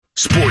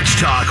Sports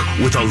talk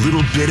with a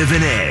little bit of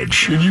an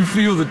edge. Can you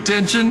feel the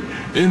tension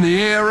in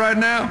the air right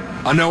now?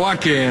 I know I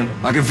can.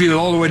 I can feel it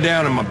all the way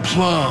down in my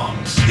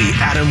plums. The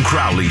Adam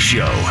Crowley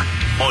Show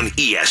on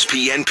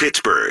ESPN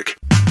Pittsburgh.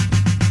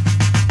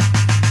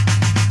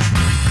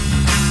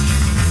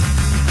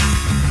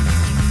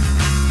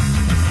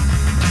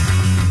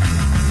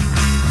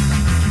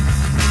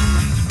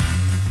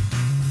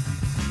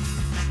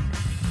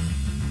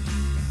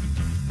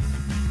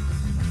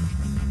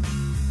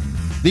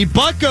 The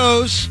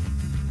Buccos,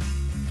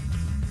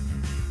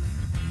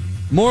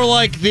 more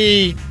like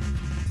the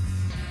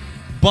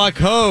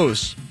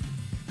Buck-Hose,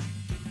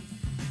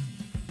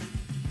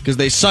 because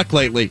they suck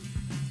lately.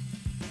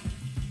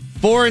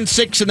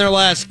 4-6 in their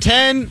last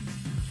 10,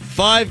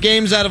 5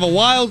 games out of a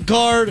wild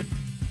card.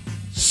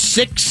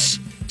 6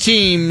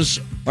 teams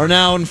are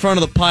now in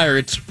front of the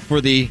Pirates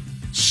for the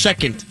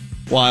second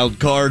wild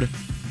card.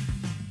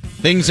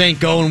 Things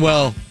ain't going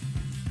well.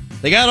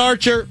 They got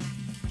Archer.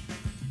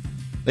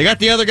 They got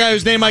the other guy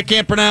whose name I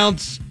can't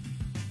pronounce.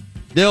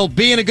 They'll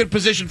be in a good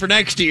position for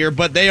next year,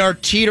 but they are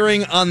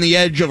teetering on the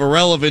edge of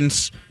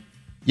irrelevance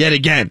yet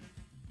again,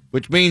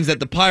 which means that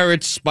the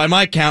Pirates, by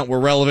my count, were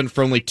relevant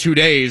for only 2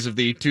 days of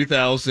the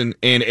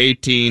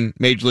 2018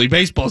 Major League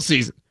Baseball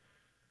season.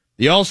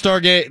 The All-Star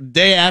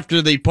day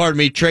after the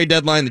trade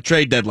deadline, the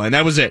trade deadline.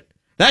 That was it.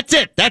 That's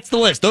it. That's the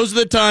list. Those are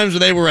the times where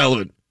they were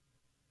relevant.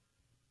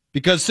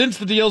 Because since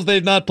the deals,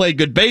 they've not played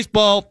good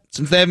baseball.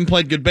 Since they haven't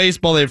played good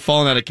baseball, they've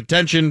fallen out of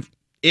contention.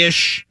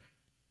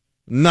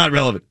 Not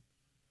relevant.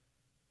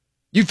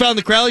 You found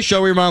the Crowley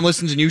Show where your mom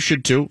listens, and you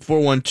should too.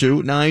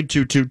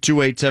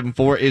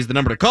 412-922-2874 is the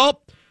number to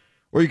call.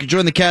 Or you can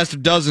join the cast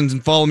of dozens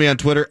and follow me on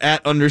Twitter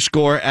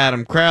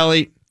 @_Adam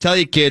Crowley. Tell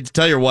your kids,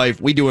 tell your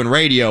wife, we doing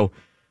radio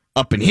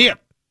up in here.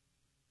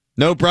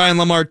 No Brian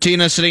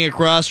LaMartina sitting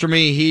across from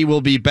me. He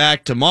will be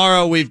back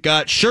tomorrow. We've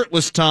got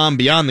Shirtless Tom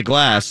beyond the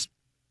glass.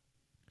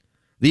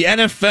 The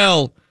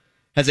NFL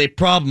has a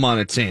problem on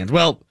its hands.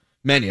 Well,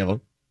 many of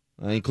them.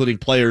 Including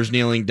players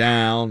kneeling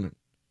down,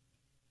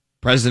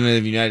 President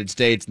of the United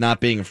States not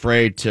being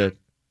afraid to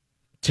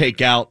take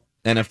out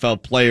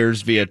NFL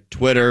players via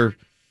Twitter,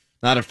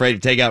 not afraid to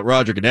take out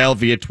Roger Goodell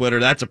via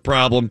Twitter. That's a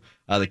problem.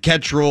 The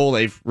catch rule,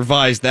 they've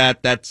revised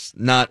that. That's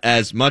not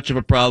as much of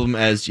a problem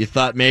as you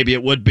thought maybe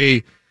it would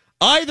be.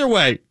 Either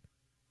way,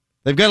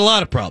 they've got a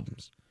lot of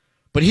problems.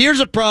 But here's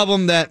a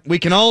problem that we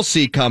can all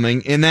see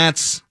coming, and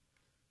that's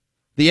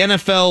the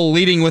NFL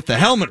leading with the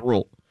helmet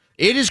rule.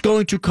 It is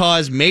going to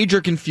cause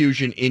major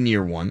confusion in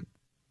year one.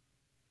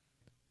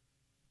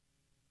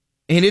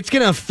 And it's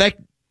going to affect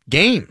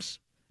games.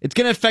 It's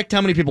going to affect how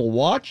many people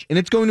watch, and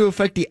it's going to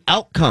affect the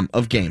outcome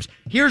of games.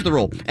 Here's the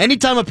rule.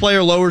 Anytime a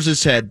player lowers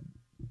his head,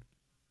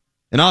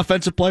 an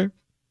offensive player,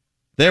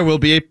 there will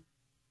be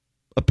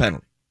a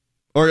penalty.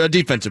 Or a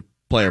defensive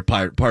player,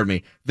 pardon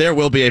me, there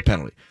will be a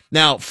penalty.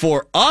 Now,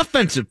 for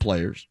offensive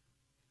players,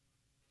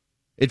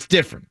 it's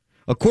different.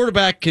 A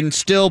quarterback can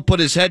still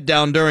put his head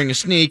down during a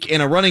sneak,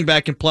 and a running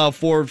back can plow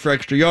forward for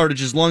extra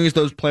yardage as long as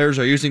those players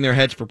are using their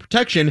heads for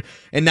protection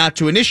and not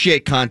to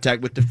initiate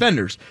contact with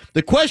defenders.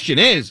 The question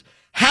is,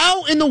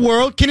 how in the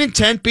world can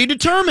intent be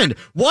determined?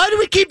 Why do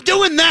we keep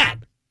doing that?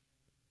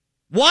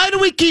 Why do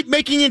we keep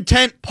making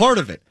intent part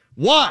of it?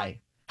 Why?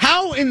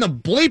 How in the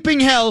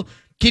bleeping hell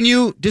can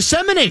you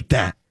disseminate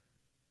that?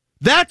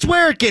 That's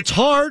where it gets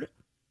hard.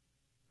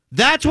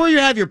 That's where you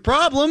have your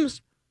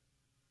problems.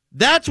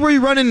 That's where you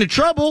run into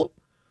trouble.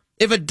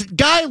 If a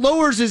guy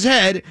lowers his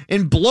head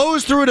and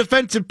blows through a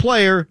defensive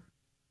player,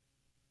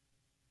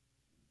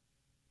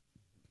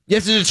 you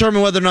have to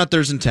determine whether or not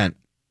there's intent.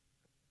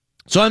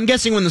 So I'm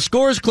guessing when the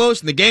score is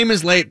close and the game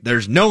is late,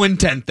 there's no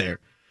intent there.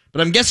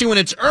 But I'm guessing when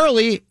it's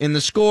early in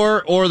the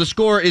score or the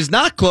score is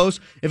not close,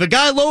 if a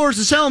guy lowers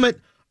his helmet,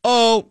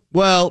 oh,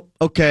 well,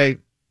 okay,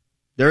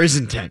 there is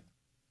intent.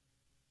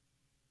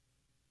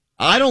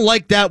 I don't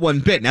like that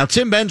one bit. Now,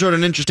 Tim Benz wrote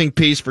an interesting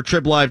piece for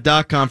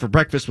TribLive.com for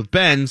Breakfast with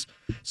Benz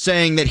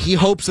saying that he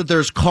hopes that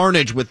there's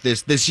carnage with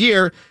this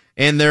year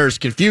and there's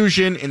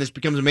confusion and this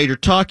becomes a major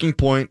talking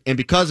point, and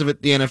because of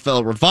it, the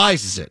NFL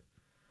revises it.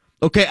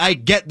 Okay, I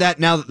get that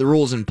now that the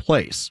rule's in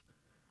place.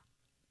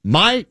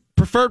 My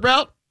preferred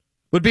route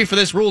would be for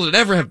this rule to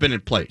never have been in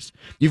place.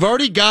 You've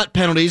already got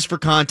penalties for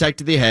contact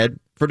to the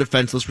head for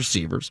defenseless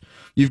receivers.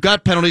 You've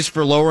got penalties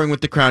for lowering with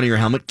the crown of your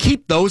helmet.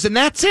 Keep those, and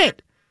that's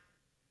it.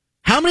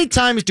 How many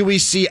times do we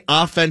see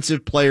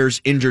offensive players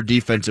injure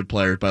defensive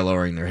players by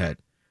lowering their head?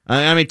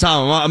 I mean,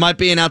 Tom, am I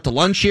being out to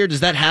lunch here?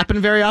 Does that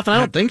happen very often? I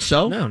don't think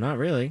so. No, not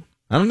really.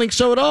 I don't think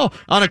so at all.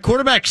 On a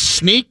quarterback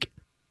sneak,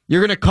 you're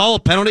going to call a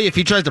penalty if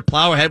he tries to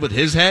plow ahead with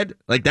his head?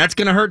 Like, that's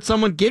going to hurt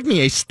someone? Give me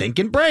a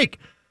stinking break.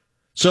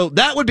 So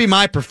that would be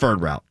my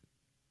preferred route.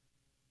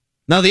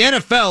 Now, the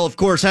NFL, of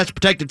course, has to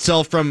protect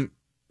itself from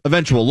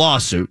eventual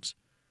lawsuits.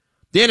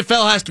 The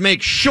NFL has to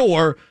make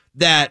sure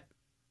that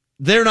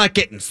they're not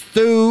getting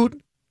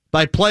sued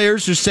by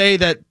players who say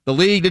that the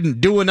league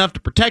didn't do enough to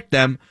protect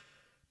them.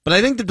 But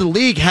I think that the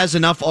league has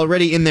enough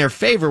already in their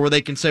favor where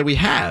they can say we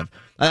have.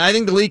 I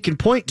think the league can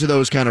point to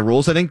those kind of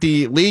rules. I think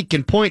the league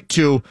can point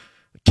to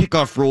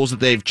kickoff rules that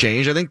they've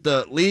changed. I think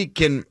the league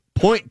can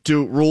point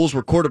to rules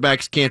where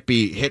quarterbacks can't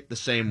be hit the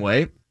same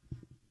way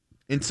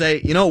and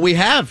say, we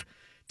have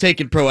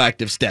taken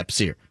proactive steps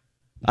here.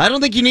 I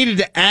don't think you needed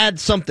to add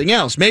something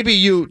else. Maybe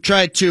you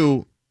tried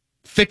to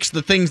fix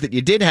the things that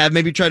you did have,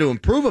 maybe try to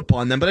improve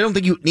upon them, but I don't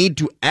think you need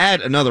to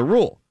add another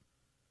rule.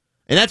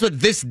 And that's what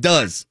this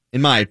does,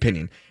 in my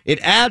opinion. It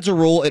adds a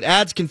rule, it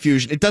adds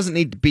confusion. It doesn't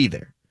need to be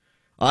there.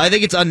 I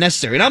think it's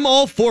unnecessary. And I'm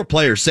all for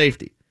player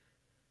safety.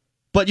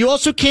 But you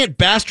also can't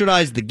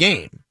bastardize the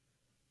game.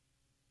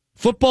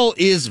 Football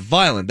is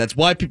violent. That's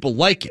why people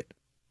like it.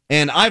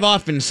 And I've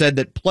often said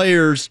that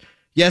players,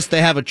 yes,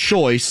 they have a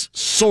choice,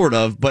 sort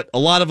of, but a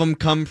lot of them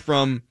come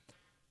from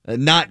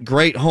not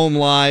great home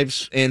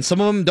lives, and some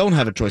of them don't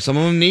have a choice. Some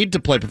of them need to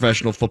play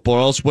professional football,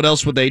 or else what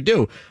else would they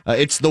do?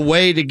 It's the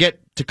way to get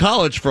to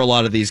college for a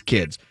lot of these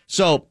kids.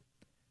 So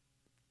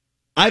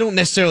I don't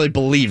necessarily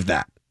believe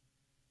that.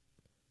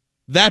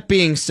 That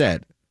being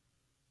said,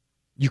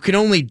 you can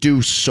only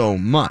do so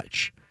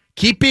much.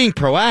 Keep being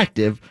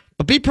proactive,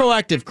 but be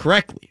proactive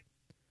correctly.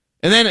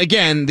 And then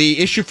again, the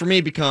issue for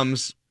me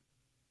becomes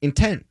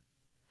intent.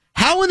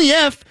 How in the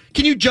F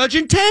can you judge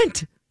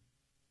intent?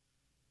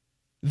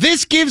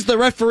 This gives the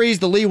referees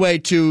the leeway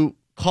to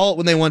call it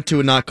when they want to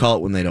and not call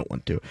it when they don't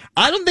want to.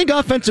 I don't think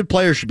offensive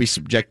players should be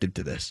subjected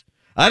to this.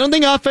 I don't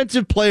think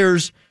offensive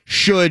players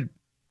should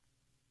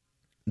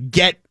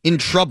get in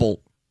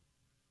trouble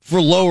for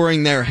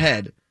lowering their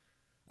head.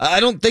 I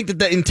don't think that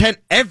the intent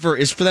ever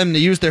is for them to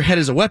use their head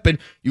as a weapon.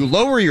 You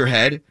lower your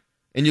head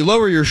and you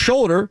lower your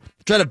shoulder,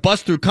 try to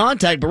bust through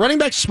contact, but running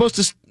backs are supposed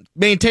to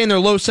maintain their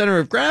low center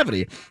of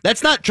gravity.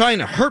 That's not trying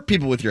to hurt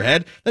people with your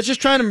head. That's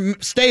just trying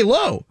to stay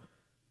low.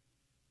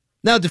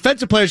 Now,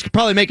 defensive players could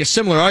probably make a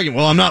similar argument.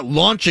 Well, I'm not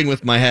launching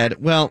with my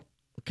head. Well,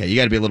 okay, you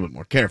got to be a little bit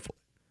more careful.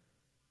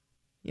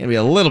 You got to be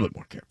a little bit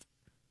more careful.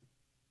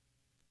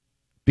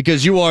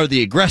 Because you are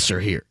the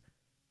aggressor here.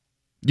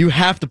 You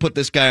have to put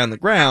this guy on the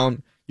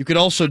ground. You could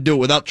also do it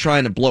without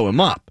trying to blow him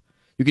up.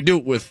 You could do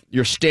it with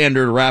your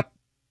standard wrap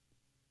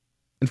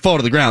and fall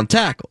to the ground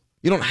tackle.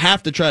 You don't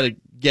have to try to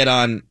get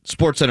on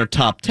SportsCenter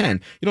top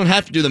 10. You don't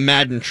have to do the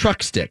Madden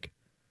truck stick.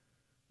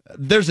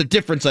 There's a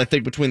difference, I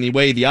think, between the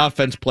way the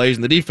offense plays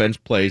and the defense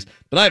plays,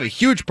 but I have a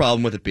huge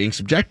problem with it being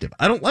subjective.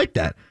 I don't like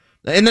that.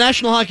 In the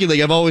National Hockey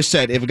League, I've always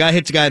said, if a guy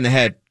hits a guy in the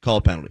head, call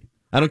a penalty.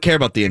 I don't care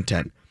about the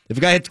intent. If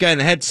a guy hits a guy in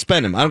the head,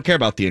 suspend him. I don't care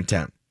about the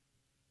intent.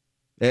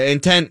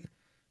 Intent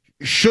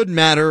should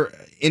matter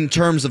in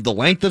terms of the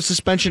length of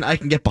suspension. I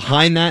can get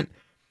behind that.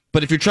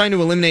 But if you're trying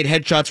to eliminate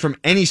headshots from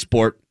any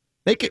sport,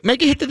 make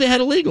a hit to the head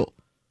illegal.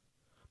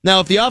 Now,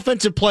 if the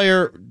offensive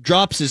player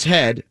drops his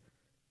head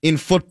in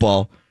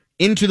football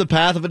into the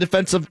path of a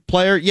defensive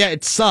player, yeah,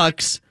 it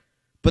sucks,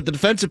 but the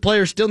defensive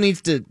player still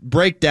needs to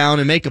break down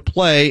and make a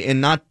play and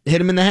not hit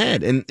him in the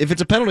head. And if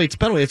it's a penalty, it's a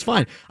penalty. It's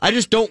fine. I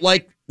just don't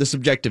like the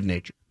subjective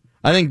nature.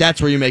 I think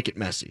that's where you make it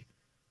messy.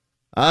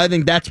 I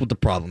think that's what the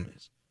problem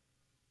is.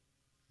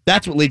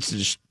 That's what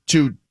leads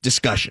to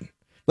discussion.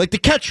 Like the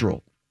catch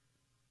rule.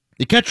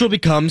 The catch rule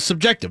becomes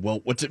subjective.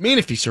 Well, what's it mean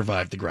if he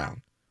survived the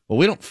ground? Well,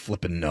 we don't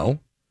flippin' know.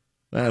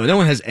 No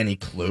one has any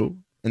clue.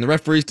 And the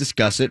referees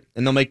discuss it,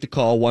 and they'll make the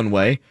call one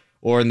way.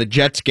 Or in the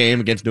Jets game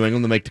against New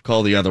England, they'll make the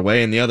call the other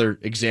way. And the other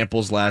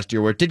examples last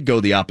year where it did go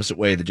the opposite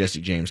way, the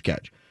Jesse James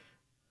catch.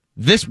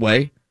 This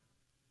way,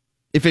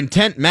 if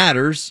intent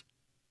matters,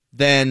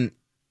 then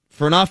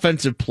for an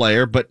offensive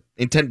player, but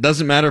intent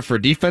doesn't matter for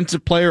a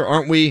defensive player,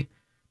 aren't we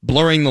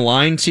blurring the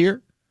lines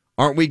here?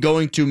 Aren't we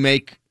going to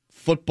make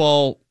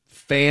football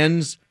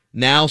fans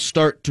now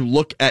start to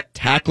look at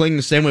tackling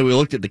the same way we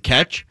looked at the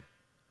catch?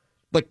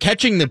 But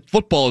catching the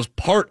football is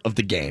part of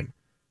the game.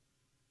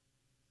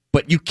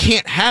 But you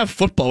can't have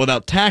football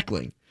without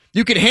tackling.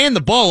 You can hand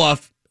the ball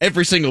off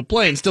every single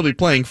play and still be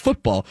playing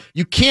football.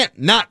 You can't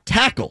not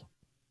tackle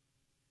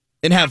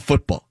and have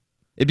football.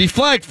 It'd be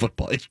flag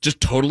football. It's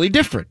just totally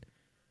different.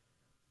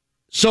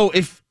 So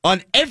if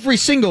on every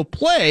single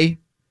play,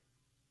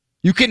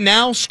 you can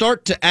now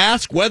start to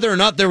ask whether or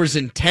not there was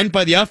intent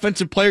by the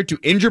offensive player to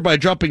injure by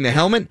dropping the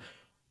helmet,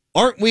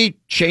 aren't we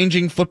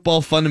changing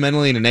football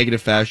fundamentally in a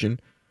negative fashion?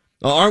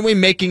 Aren't we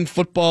making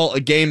football a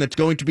game that's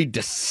going to be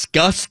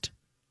discussed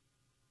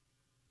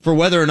for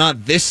whether or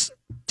not this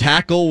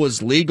tackle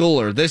was legal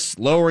or this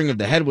lowering of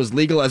the head was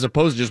legal as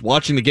opposed to just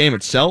watching the game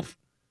itself?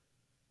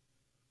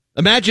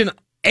 Imagine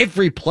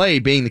every play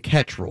being the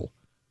catch rule.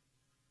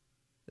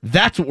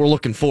 That's what we're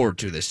looking forward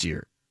to this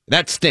year.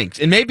 That stinks.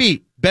 And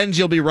maybe, Benz,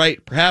 you'll be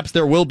right. Perhaps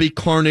there will be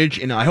carnage,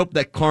 and I hope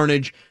that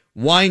carnage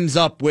winds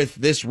up with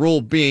this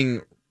rule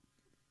being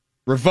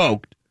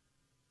revoked.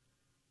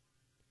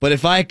 But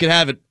if I could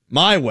have it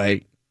my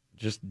way,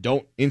 just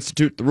don't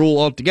institute the rule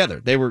altogether.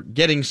 They were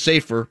getting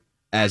safer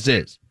as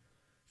is.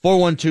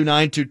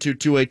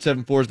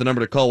 412-922-2874 is the number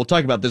to call. We'll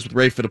talk about this with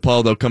Ray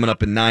Fittipaldo coming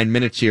up in 9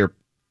 minutes here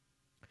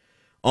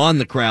on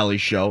the Crowley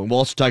Show. And we'll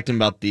also talk to him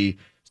about the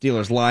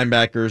Steelers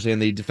linebackers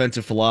and the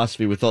defensive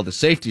philosophy with all the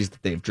safeties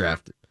that they've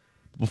drafted.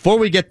 Before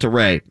we get to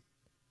Ray,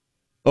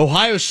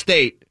 Ohio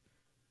State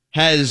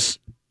has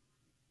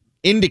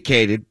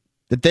indicated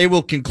that they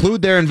will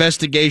conclude their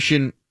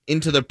investigation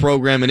into the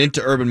program and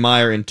into Urban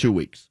Meyer in 2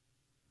 weeks.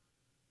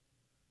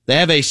 They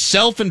have a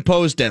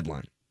self-imposed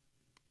deadline.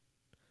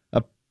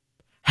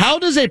 How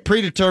does a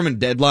predetermined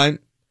deadline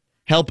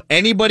help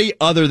anybody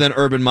other than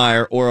Urban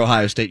Meyer or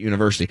Ohio State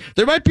University?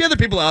 There might be other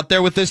people out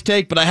there with this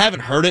take, but I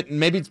haven't heard it, and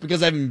maybe it's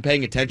because I haven't been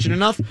paying attention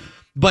enough.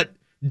 But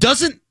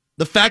doesn't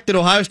the fact that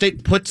Ohio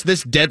State puts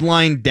this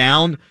deadline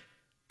down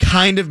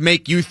kind of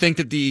make you think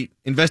that the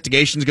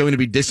investigation is going to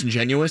be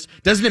disingenuous?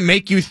 Doesn't it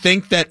make you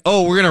think that,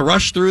 oh, we're going to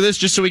rush through this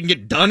just so we can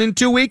get done in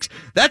 2 weeks?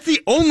 That's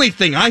the only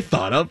thing I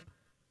thought of.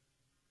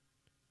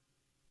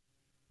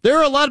 There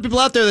are a lot of people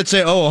out there that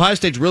say, oh, Ohio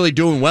State's really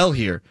doing well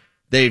here.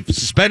 They've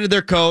suspended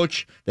their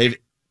coach. They've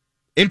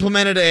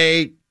implemented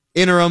a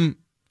interim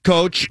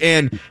coach,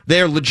 and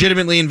they're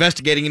legitimately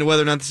investigating into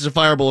whether or not this is a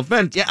fireable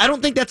offense. Yeah, I don't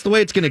think that's the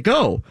way it's going to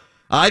go.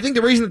 I think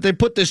the reason that they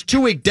put this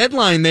 2-week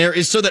deadline there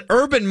is so that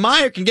Urban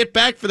Meyer can get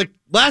back for the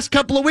last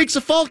couple of weeks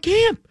of fall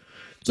camp.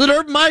 So that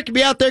Urban Meyer can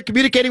be out there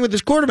communicating with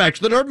his quarterback.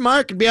 So that Urban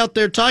Meyer can be out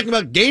there talking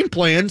about game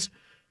plans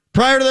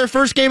prior to their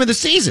first game of the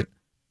season.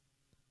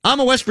 I'm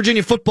a West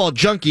Virginia football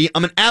junkie.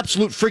 I'm an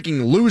absolute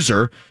freaking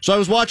loser. So I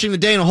was watching the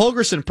Dana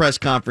Holgorsen press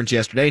conference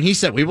yesterday, and he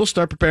said, we will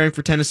start preparing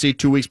for Tennessee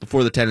 2 weeks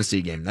before the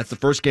Tennessee game. That's the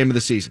first game of the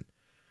season.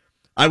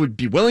 I would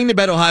be willing to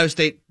bet Ohio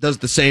State does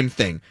the same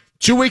thing.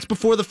 2 weeks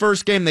before the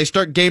first game, they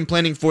start game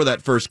planning for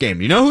that first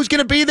game. You know who's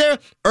going to be there?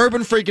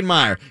 Urban freaking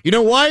Meyer. You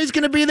know why he's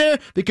going to be there?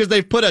 Because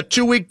they've put a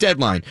 2-week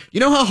deadline. You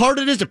know how hard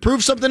it is to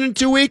prove something in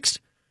 2 weeks?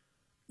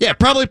 Yeah,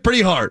 probably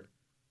pretty hard.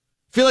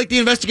 I feel like the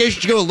investigation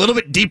should go a little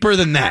bit deeper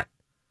than that.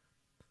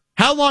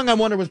 How long, I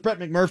wonder, was Brett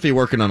McMurphy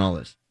working on all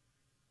this?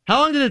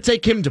 How long did it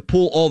take him to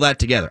pull all that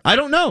together? I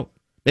don't know.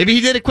 Maybe he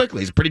did it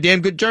quickly. He's a pretty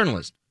damn good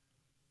journalist.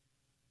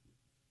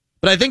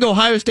 But I think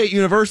Ohio State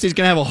University is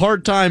going to have a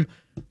hard time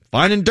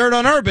finding dirt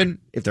on Urban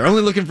if they're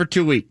only looking for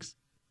 2 weeks.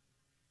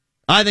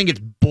 I think it's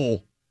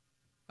bull.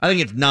 I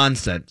think it's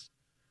nonsense.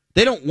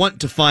 They don't want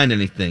to find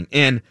anything.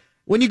 And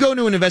when you go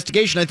into an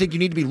investigation, I think you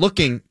need to be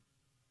looking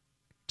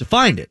to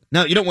find it.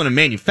 Now, you don't want to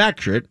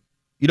manufacture it.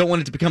 You don't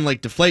want it to become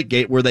like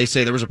Deflategate, where they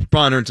say there was a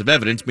preponderance of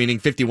evidence, meaning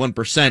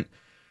 51%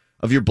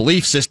 of your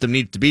belief system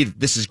needs to be that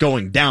this is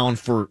going down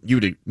for you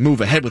to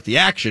move ahead with the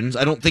actions.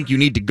 I don't think you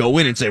need to go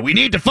in and say, we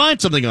need to find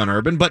something on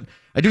Urban, but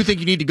I do think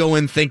you need to go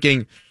in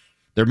thinking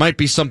there might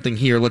be something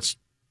here. Let's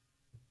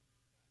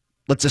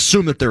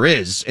assume that there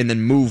is, and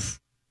then move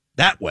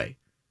that way.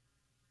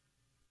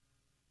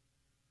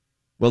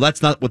 Well,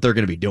 that's not what they're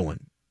going to be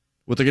doing.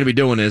 What they're going to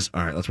be doing is,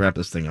 all right, let's wrap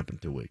this thing up in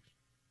 2 weeks.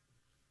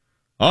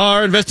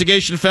 Our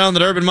investigation found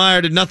that Urban Meyer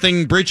did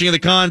nothing breaching of the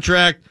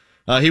contract.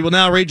 He will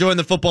now rejoin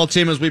the football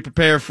team as we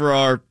prepare for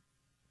our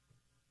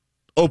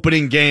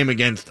opening game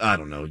against, I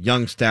don't know,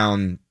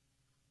 Youngstown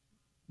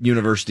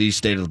University,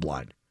 State of the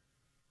Blind.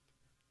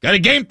 Got a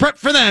game prep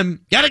for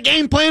them. Got a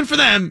game plan for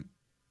them.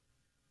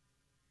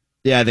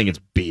 Yeah, I think it's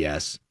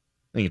BS.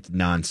 I think it's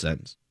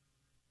nonsense.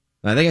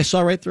 I think I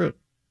saw right through it.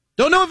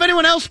 Don't know if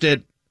anyone else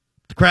did.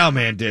 The Crowd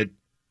Man did.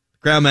 The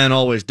Crowd Man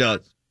always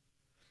does.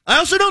 I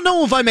also don't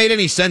know if I made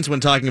any sense when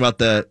talking about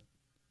the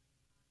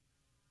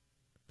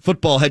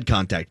football head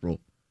contact rule,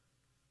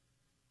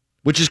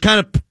 which is kind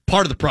of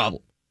part of the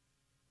problem.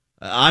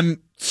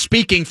 I'm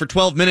speaking for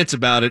 12 minutes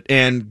about it,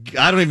 and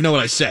I don't even know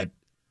what I said.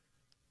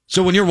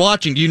 So when you're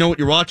watching, do you know what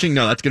you're watching?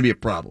 No, that's going to be a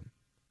problem.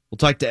 We'll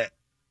talk to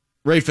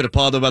Ray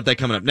Fittipaldo about that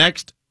coming up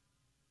next.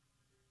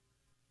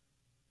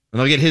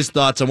 And I'll get his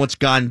thoughts on what's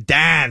gone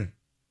down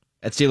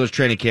at Steelers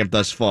training camp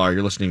thus far.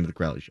 You're listening to The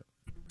Crowley Show.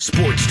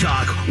 Sports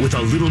talk with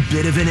a little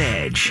bit of an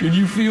edge. Can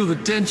you feel the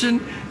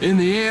tension in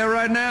the air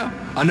right now?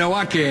 I know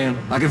I can.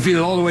 I can feel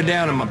it all the way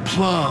down in my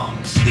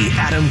plums. The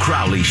Adam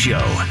Crowley Show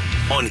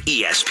on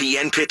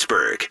ESPN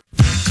Pittsburgh.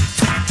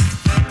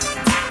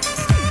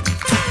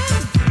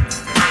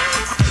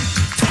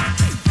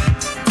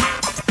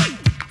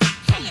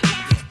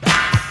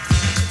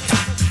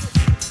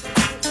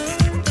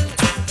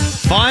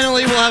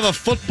 Finally, we'll have a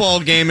football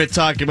game to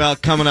talk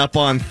about coming up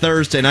on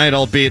Thursday night,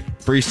 albeit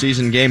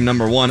preseason game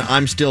number 1.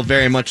 I'm still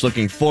very much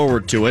looking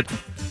forward to it.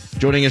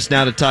 Joining us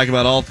now to talk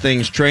about all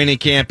things training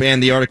camp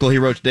and the article he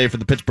wrote today for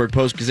the Pittsburgh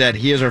Post-Gazette,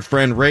 he is our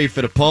friend Ray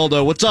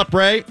Fittipaldo. What's up,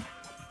 Ray?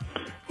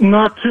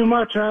 Not too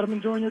much, Adam.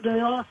 Enjoying your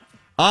day off?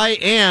 I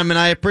am, and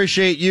I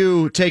appreciate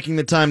you taking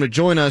the time to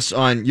join us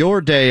on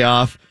your day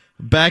off.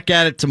 Back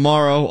at it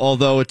tomorrow,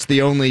 although it's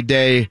the only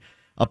day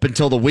up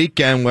until the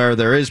weekend where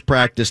there is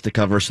practice to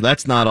cover, so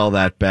that's not all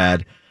that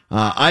bad.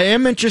 I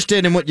am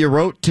interested in what you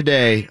wrote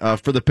today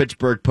for the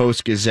Pittsburgh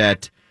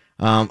Post-Gazette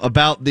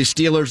about the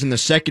Steelers in the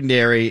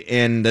secondary,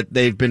 and that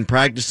they've been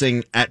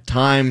practicing at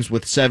times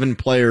with 7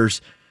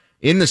 players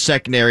in the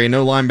secondary and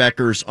no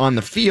linebackers on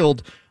the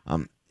field.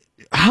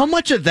 How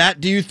much of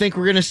that do you think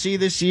we're going to see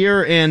this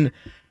year, and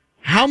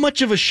how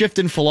much of a shift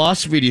in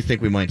philosophy do you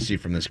think we might see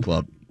from this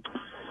club?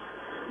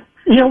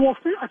 Yeah, well,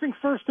 I think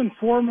first and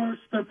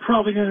foremost, they're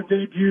probably going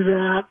to debut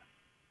that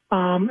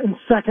in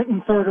second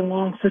and third and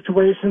long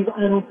situations.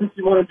 I don't think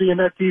you want to be in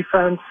that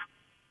defense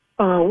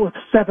with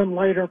 7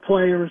 lighter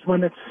players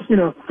when it's,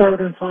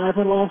 3rd and 5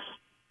 or less.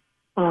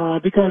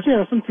 because,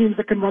 some teams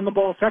that can run the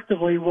ball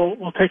effectively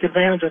will take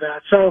advantage of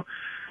that. So,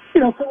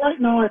 for right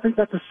now, I think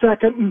that's a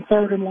second and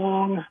third and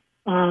long,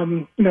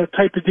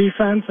 type of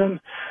defense. And,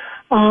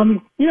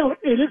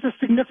 it is a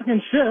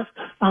significant shift.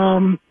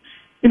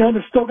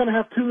 They're still going to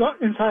have two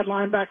inside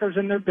linebackers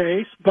in their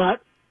base,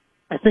 but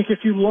I think if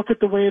you look at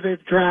the way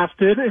they've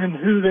drafted and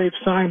who they've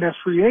signed as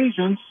free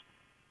agents,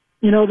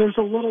 there's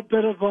a little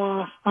bit of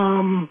a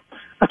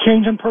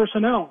change in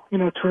personnel.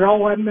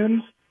 Terrell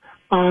Edmonds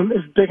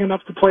is big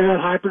enough to play that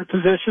hybrid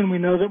position. We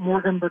know that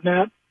Morgan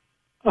Burnett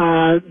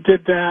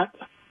did that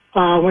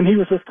when he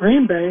was with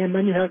Green Bay, and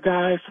then you have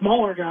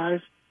smaller guys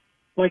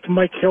like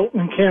Mike Hilton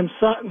and Cam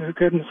Sutton who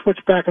can switch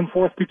back and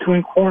forth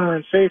between corner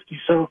and safety.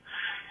 So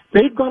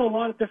they've got a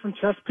lot of different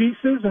chess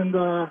pieces, and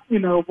we're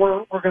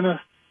going to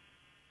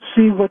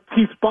see what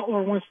Keith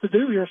Butler wants to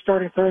do here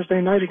starting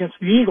Thursday night against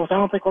the Eagles. I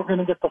don't think we're going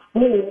to get the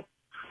full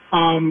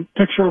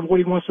picture of what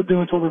he wants to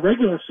do until the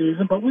regular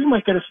season, but we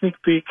might get a sneak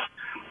peek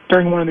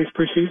during one of these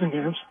preseason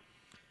games.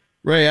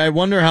 Ray, I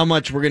wonder how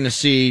much we're going to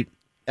see,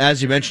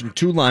 as you mentioned,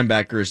 two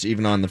linebackers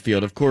even on the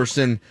field. Of course,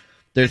 in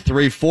their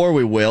 3-4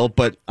 we will,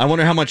 but I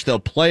wonder how much they'll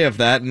play of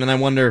that, and then I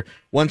wonder,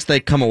 once they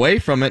come away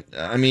from it,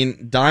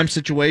 dime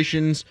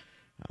situations,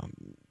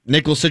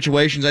 nickel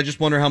situations, I just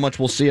wonder how much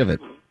we'll see of it.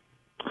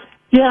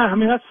 Yeah,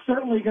 that's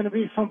certainly going to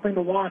be something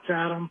to watch,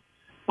 Adam.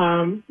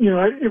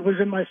 It was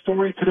in my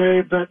story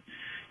today, but,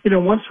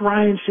 once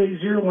Ryan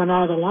Shazier went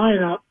out of the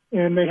lineup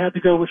and they had to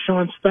go with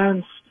Sean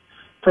Spence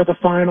for the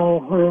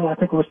final, I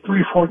think it was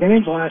 3-4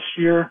 games last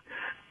year,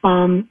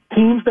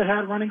 teams that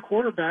had running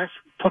quarterbacks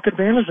took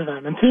advantage of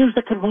them. And teams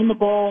that could run the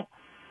ball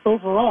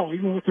overall,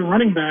 even with the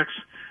running backs,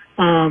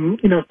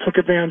 took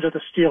advantage of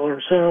the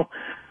Steelers. So,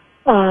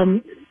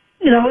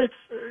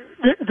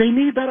 they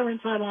need better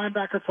inside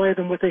linebacker play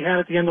than what they had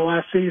at the end of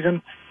last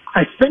season.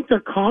 I think they're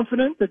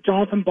confident that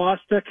Jonathan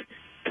Bostic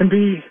can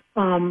be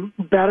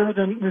better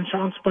than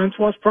Sean Spence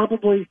was,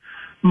 probably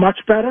much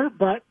better.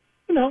 But,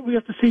 we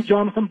have to see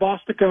Jonathan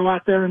Bostic go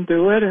out there and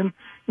do it. And,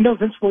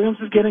 Vince Williams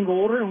is getting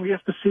older, and we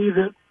have to see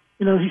that,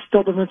 he's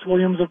still the Vince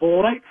Williams of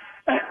old.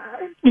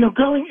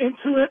 Going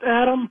into it,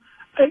 Adam,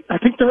 I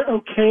think they're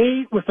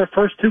okay with their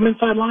first two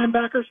inside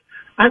linebackers.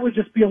 I would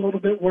just be a little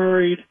bit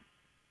worried,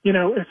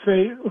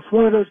 if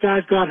one of those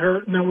guys got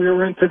hurt and then we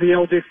were into the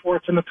LJ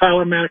Forts and the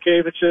Tyler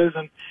Matakaviches,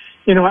 and,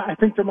 I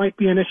think there might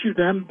be an issue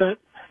then. But,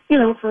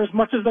 for as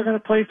much as they're going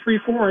to play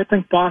 3-4, I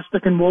think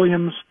Bostic and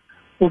Williams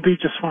will be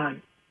just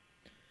fine.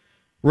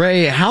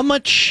 Ray, how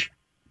much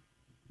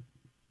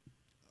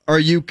are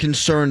you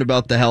concerned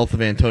about the health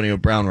of Antonio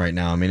Brown right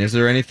now? Is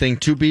there anything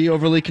to be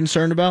overly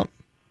concerned about?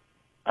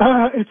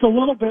 It's a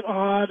little bit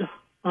odd.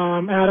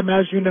 Adam,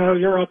 as you know,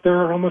 you're out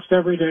there almost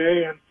every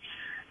day, and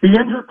the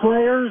injured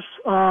players,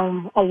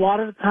 a lot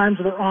of the times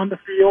they're on the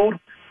field.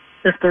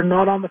 If they're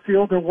not on the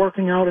field, they're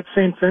working out at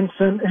St.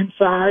 Vincent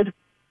inside,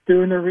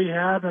 doing their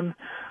rehab, and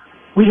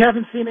we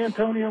haven't seen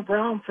Antonio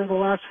Brown for the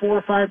last 4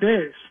 or 5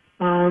 days.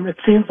 It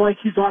seems like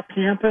he's off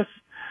campus.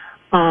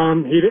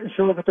 He didn't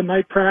show up at the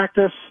night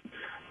practice,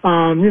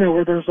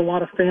 where there's a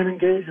lot of fan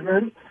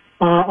engagement.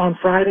 On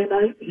Friday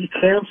night, he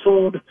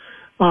canceled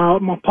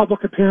my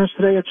public appearance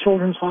today at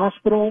Children's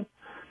Hospital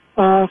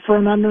for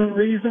an unknown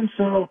reason.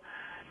 So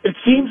it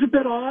seems a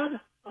bit odd,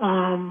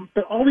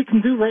 but all we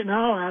can do right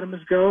now, Adam,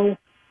 is go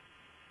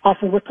off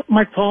of what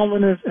Mike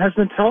Tomlin has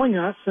been telling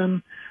us.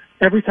 And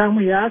every time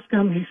we ask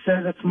him, he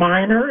says it's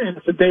minor and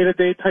it's a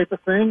day-to-day type of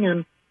thing.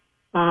 And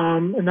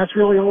that's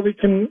really all we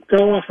can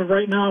go off of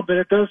right now. But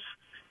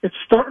it's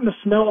starting to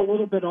smell a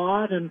little bit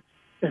odd. And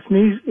if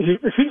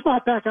he's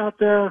not back out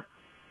there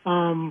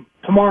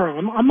tomorrow,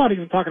 I'm not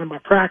even talking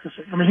about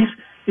practicing.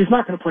 He's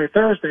not going to play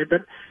Thursday,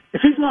 but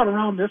if he's not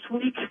around this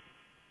week,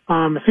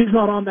 if he's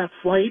not on that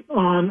flight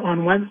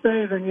on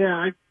Wednesday, then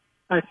yeah,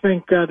 I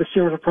think the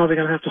Steelers are probably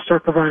going to have to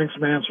start providing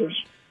some answers.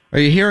 Are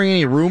you hearing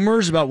any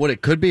rumors about what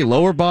it could be?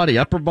 Lower body,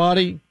 upper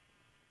body?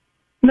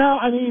 No,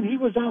 he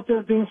was out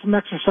there doing some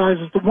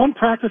exercises. The one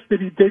practice that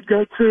he did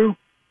go to,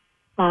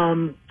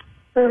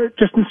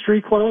 just in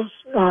street clothes,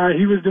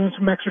 he was doing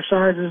some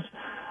exercises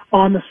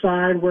on the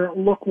side where it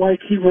looked like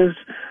he was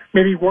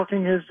maybe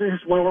working his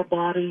lower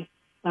body.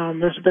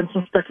 There's been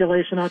some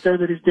speculation out there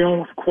that he's dealing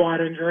with a quad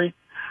injury.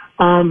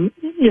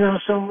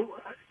 So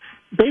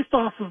based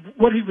off of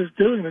what he was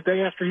doing the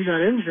day after he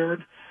got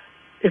injured,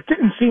 it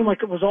didn't seem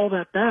like it was all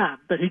that bad.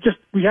 But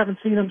we haven't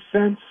seen him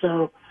since,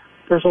 so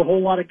there's a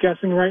whole lot of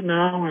guessing right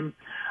now. And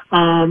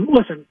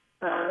listen,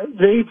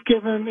 they've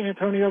given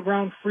Antonio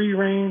Brown free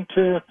rein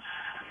to,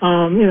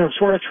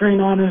 sort of train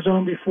on his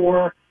own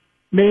before.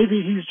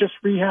 Maybe he's just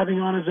rehabbing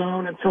on his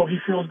own until he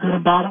feels good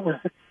about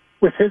it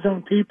with his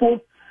own people.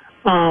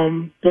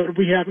 But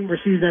we haven't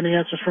received any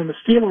answers from the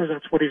Steelers.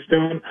 That's what he's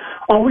doing.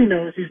 All we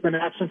know is he's been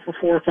absent for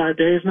 4 or 5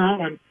 days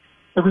now, and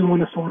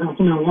everyone is sort of,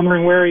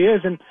 wondering where he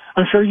is. And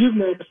I'm sure you've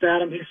noticed,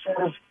 Adam, he's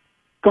sort of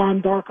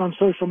gone dark on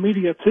social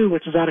media too,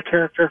 which is out of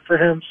character for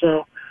him.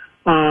 So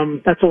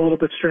that's a little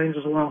bit strange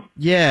as well.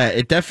 Yeah,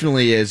 it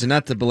definitely is. And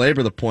not to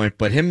belabor the point,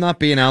 but him not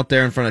being out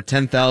there in front of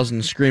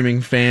 10,000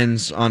 screaming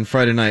fans on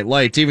Friday Night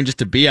Lights, even just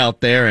to be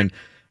out there and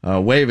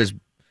wave his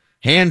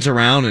hands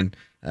around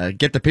and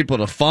get the people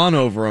to fawn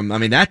over him. I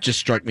mean, that just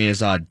struck me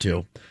as odd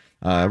too.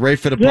 Ray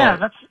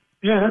Fittipaldi.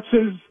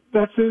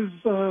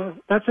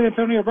 That's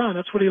Antonio Brown.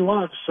 That's what he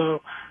loves.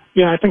 So,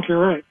 yeah, I think you're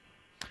right.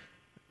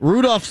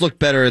 Rudolph's looked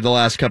better the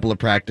last couple of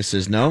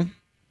practices. No.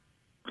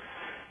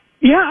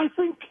 Yeah, I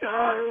think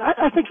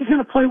he's going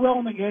to play well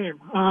in the game.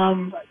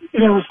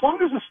 As long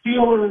as the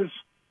Steelers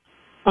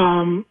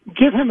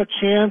give him a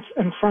chance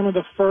in front of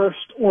the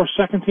first or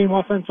second team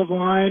offensive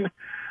line,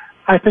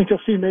 I think you'll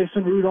see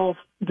Mason Rudolph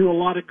do a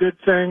lot of good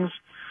things.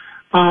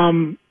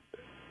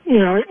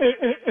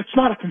 It's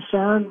not a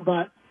concern,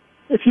 but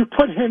if you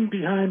put him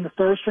behind the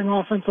third string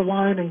offensive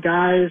line and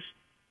guys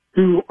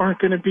who aren't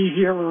going to be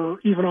here or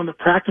even on the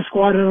practice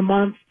squad in a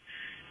month,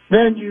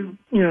 then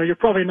you're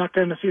probably not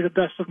going to see the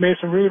best of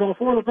Mason Rudolph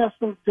or the best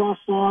of Josh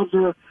Dobbs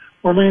or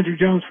Landry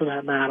Jones for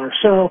that matter.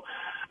 So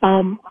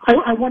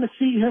I want to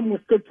see him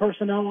with good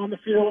personnel on the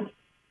field.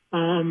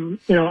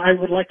 I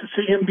would like to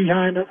see him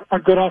behind a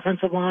good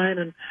offensive line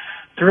and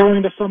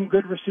throwing to some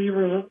good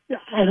receivers.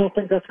 I don't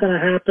think that's going to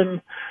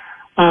happen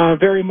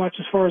very much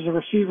as far as the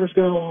receivers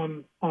go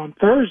on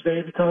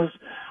Thursday because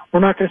we're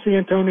not going to see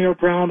Antonio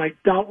Brown. I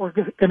doubt we're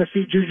going to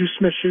see Juju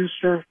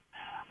Smith-Schuster.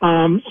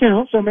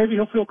 So maybe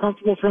he'll feel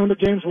comfortable throwing to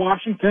James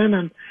Washington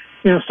and,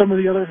 some of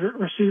the other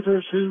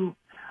receivers who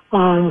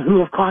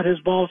have caught his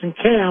balls in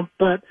camp.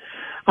 But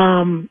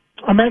I'm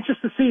anxious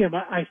to see him.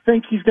 I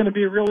think he's going to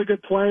be a really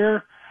good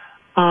player.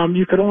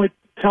 You could only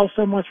tell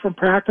so much from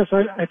practice.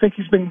 I think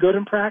he's been good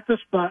in practice,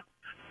 but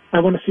I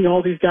want to see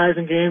all these guys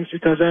in games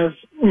because as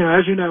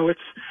you know,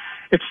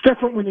 it's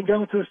different when you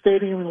go into a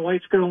stadium and the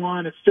lights go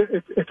on. It's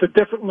a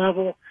different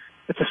level.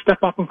 It's a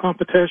step up in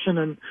competition.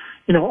 And,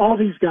 all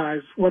these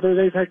guys, whether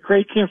they've had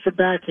great camps or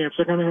bad camps,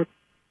 are going to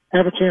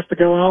have a chance to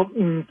go out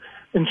and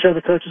show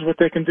the coaches what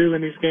they can do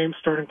in these games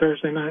starting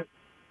Thursday night.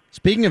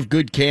 Speaking of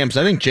good camps,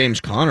 I think James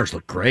Conner's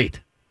looked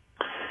great.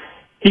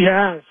 He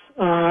has.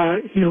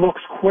 He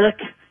looks quick.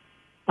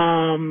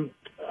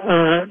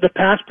 The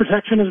pass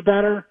protection is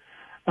better.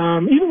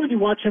 Even when you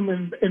watch him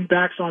in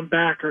backs on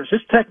backers,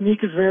 his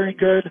technique is very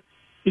good.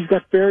 He's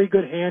got very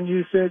good hand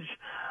usage.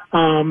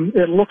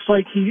 It looks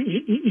like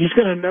he's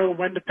going to know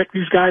when to pick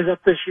these guys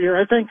up this year.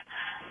 I think,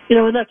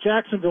 in that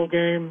Jacksonville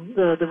game,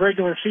 the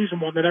regular season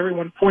one that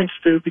everyone points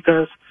to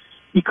because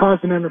he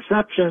caused an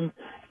interception,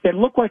 it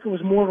looked like it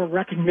was more of a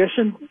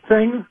recognition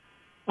thing,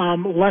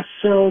 less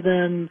so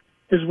than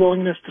his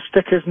willingness to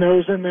stick his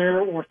nose in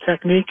there or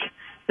technique,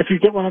 if you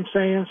get what I'm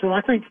saying. So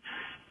I think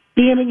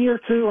being in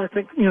year two, I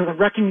think, the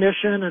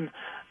recognition and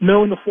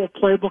knowing the full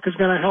playbook is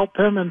going to help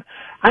him. And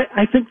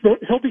I think that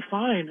he'll be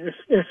fine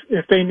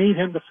if they need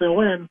him to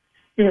fill in.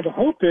 The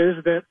hope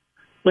is that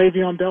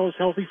Le'Veon Bell is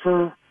healthy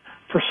for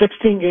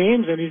 16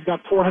 games and he's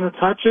got 400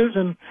 touches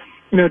and,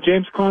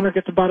 James Conner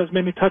gets about as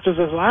many touches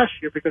as last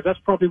year because that's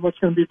probably what's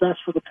going to be best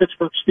for the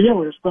Pittsburgh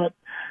Steelers. But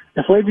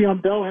if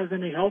Le'Veon Bell has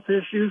any health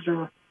issues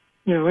or,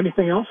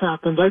 anything else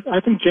happens,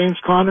 I think James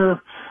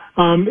Conner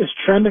is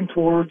trending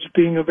towards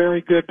being a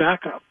very good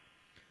backup.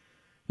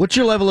 What's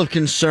your level of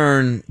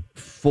concern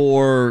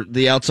for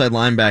the outside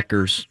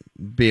linebackers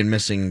being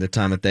missing the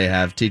time that they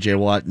have, T.J.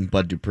 Watt and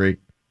Bud Dupree?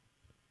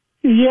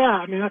 Yeah,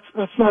 I mean,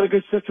 that's not a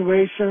good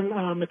situation.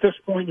 At this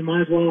point, you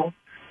might as well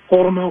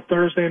hold them out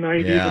Thursday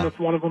night, even if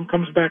one of them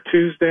comes back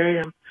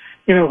Tuesday. And,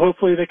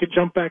 hopefully they could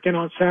jump back in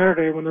on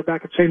Saturday when they're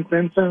back at St.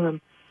 Vincent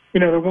and,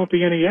 there won't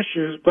be any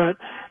issues. But,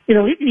 I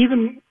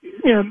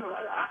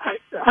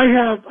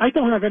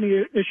don't have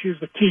any issues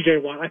with T.J.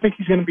 Watt. I think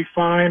he's going to be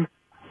fine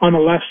on the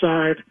left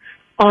side.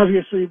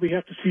 Obviously, we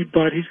have to see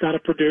Bud. He's got to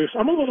produce.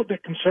 I'm a little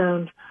bit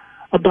concerned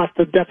about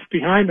the depth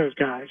behind those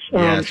guys.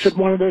 Yes. Should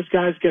one of those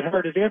guys get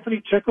hurt? Is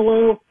Anthony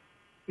Chickillo,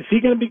 is he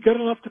going to be good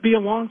enough to be a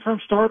long-term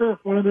starter if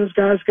one of those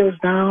guys goes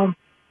down?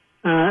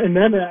 And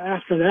then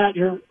after that,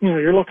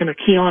 you're looking at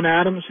Keon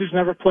Adams, who's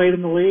never played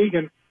in the league.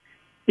 And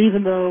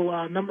even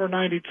though number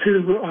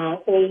 92,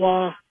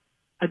 Ola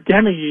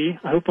Adeniyi,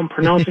 I hope I'm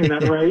pronouncing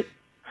that right,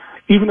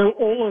 even though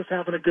Ola's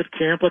having a good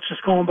camp, let's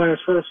just call him by his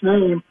first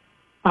name,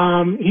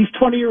 he's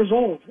 20 years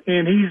old,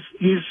 and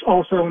he's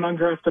also an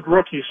undrafted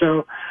rookie.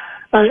 So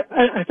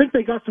I think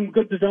they got some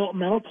good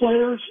developmental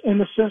players in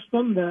the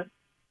system that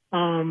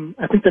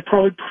I think they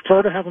probably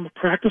prefer to have on the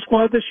practice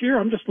squad this year.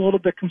 I'm just a little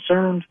bit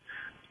concerned,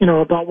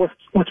 about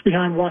what's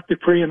behind Watt,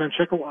 Dupree, and then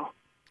Chickillo.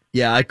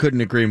 Yeah, I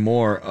couldn't agree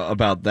more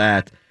about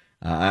that.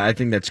 I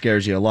think that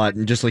scares you a lot,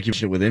 and just like you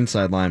mentioned with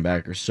inside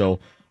linebackers, so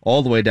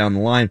all the way down the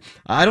line,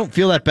 I don't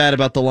feel that bad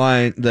about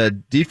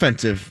the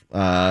defensive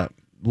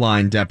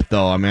line depth,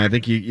 though. I mean, I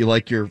think you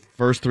like your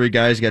first three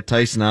guys. You got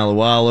Tyson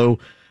Alualu,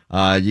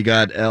 you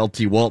got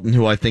L.T. Walton,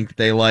 who I think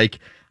they like.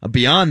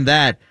 Beyond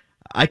that,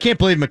 I can't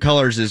believe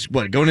McCullers is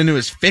going into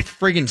his fifth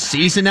friggin'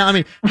 season now. I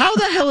mean, how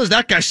the hell is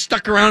that guy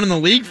stuck around in the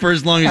league for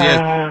as long as he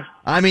has?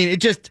 I mean, it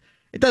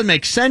doesn't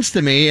make sense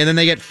to me. And then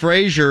they get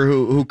Frazier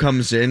who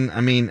comes in.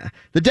 I mean,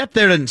 the depth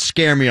there doesn't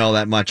scare me all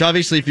that much.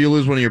 Obviously, if you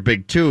lose one of your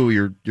big two,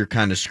 you're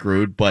kind of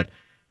screwed, but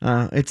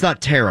it's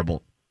not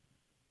terrible.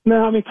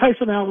 No, I mean,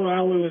 Tyson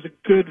Alualu is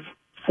a good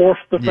fourth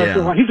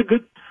defensive line. He's a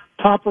good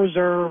top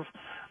reserve.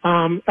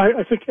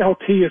 I think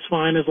LT is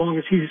fine as long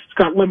as he's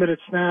got limited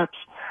snaps.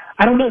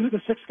 I don't know who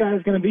the sixth guy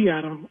is going to be,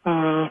 Adam.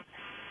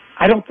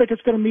 I don't think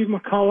it's going to be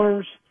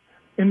McCullers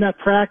in that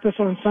practice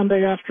on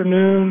Sunday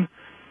afternoon.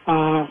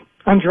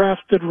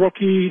 Undrafted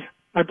rookie,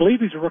 I believe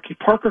he's a rookie,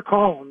 Parker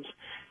Collins.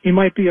 He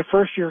might be a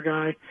first-year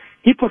guy.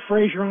 He put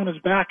Frazier on his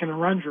back in a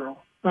run drill.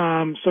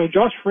 So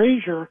Josh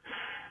Frazier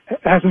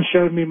hasn't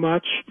showed me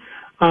much.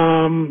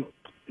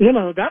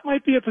 That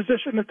might be a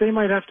position that they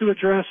might have to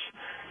address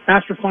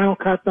after final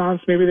cut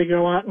downs. Maybe they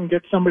go out and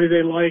get somebody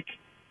they like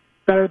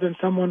better than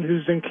someone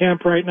who's in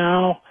camp right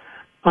now.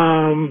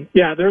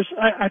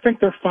 I think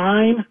they're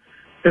fine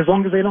as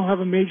long as they don't have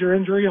a major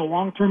injury, a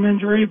long-term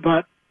injury.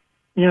 But,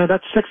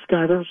 that sixth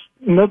guy,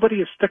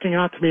 nobody is sticking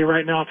out to me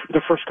right now for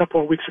the first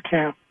couple of weeks of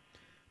camp.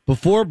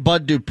 Before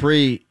Bud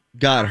Dupree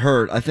got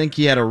hurt, I think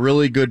he had a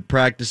really good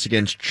practice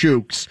against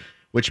Chooks,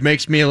 which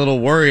makes me a little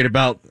worried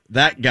about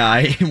that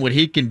guy and what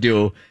he can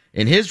do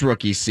in his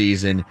rookie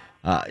season.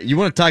 You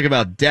want to talk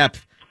about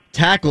depth?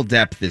 Tackle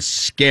depth is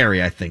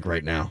scary, I think,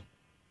 right now.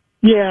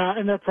 Yeah,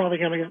 and they're probably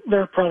gonna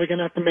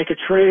have to make a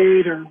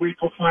trade or wait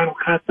till final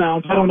cut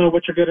downs. I don't know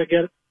what you're gonna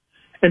get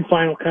in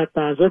final cut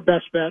downs. Their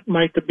best bet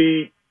might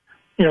be,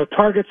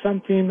 target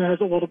some team that has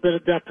a little bit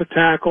of depth to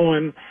tackle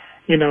and,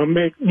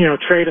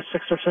 trade a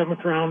 6th or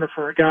 7th rounder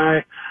for a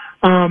guy.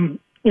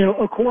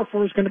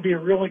 Okorafor is going to be a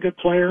really good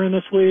player in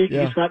this league.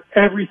 Yeah. He's got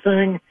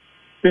everything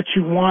that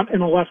you want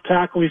in a left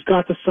tackle. He's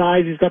got the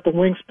size. He's got the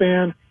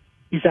wingspan.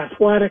 He's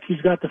athletic.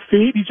 He's got the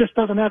feet. He just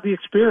doesn't have the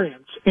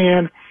experience.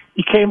 And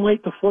he came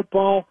late to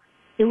football.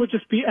 It would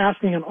just be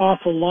asking an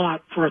awful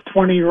lot for a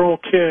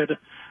 20-year-old kid.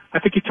 I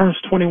think he turns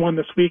 21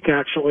 this week,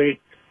 actually.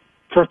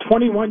 For a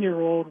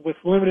 21-year-old with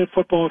limited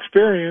football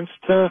experience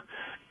to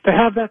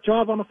have that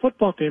job on a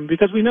football team,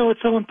 because we know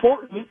it's so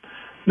important.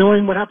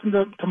 Knowing what happened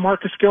to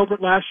Marcus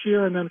Gilbert last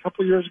year and then a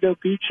couple of years ago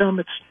Beecham,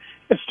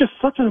 it's just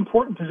such an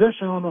important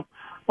position on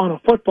a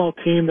football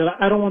team that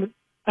I don't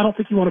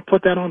think you want to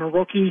put that on a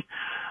rookie,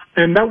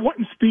 and that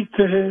wouldn't speak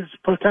to his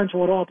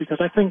potential at all, because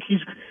I think he's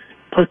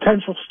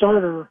potential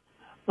starter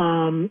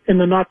in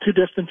the not too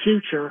distant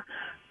future.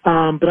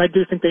 But I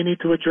do think they need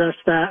to address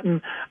that,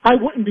 and I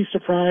wouldn't be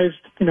surprised,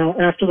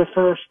 after the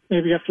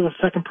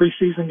second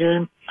preseason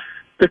game,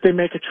 that they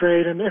make a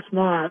trade, and if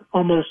not,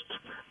 almost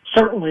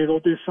certainly they'll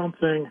do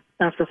something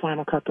after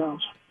final cutdowns.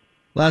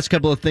 Last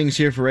couple of things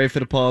here for Ray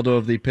Fittipaldo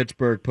of the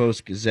Pittsburgh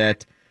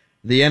Post-Gazette.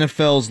 The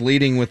NFL's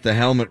leading with the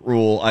helmet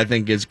rule, I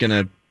think, is going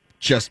to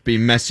just be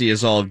messy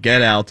as all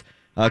get out.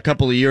 A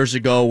couple of years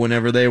ago,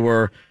 whenever they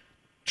were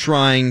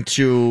trying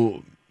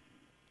to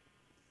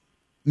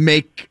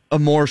make a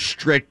more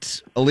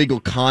strict illegal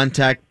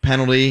contact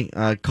penalty,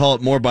 call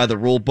it more by the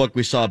rule book,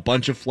 we saw a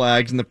bunch of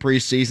flags in the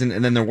preseason,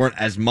 and then there weren't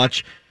as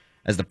much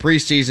as the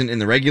preseason in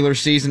the regular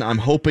season. I'm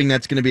hoping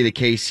that's going to be the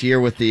case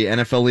here with the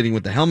NFL leading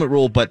with the helmet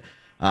rule, but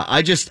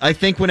I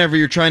think whenever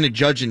you're trying to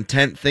judge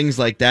intent, things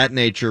like that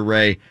nature,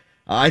 Ray,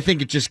 I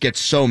think it just gets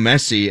so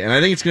messy, and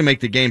I think it's going to make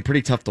the game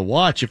pretty tough to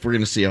watch if we're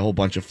going to see a whole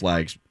bunch of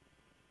flags.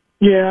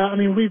 Yeah, I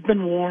mean, we've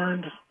been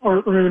warned.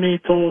 Art Rooney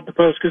told the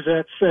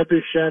Post-Gazette, Seb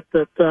Bouchette,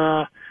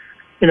 that,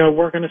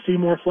 we're going to see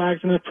more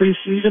flags in the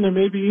preseason and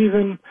maybe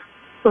even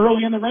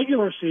early in the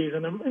regular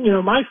season.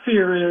 And, my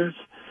fear is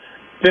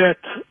that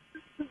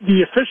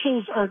the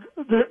officials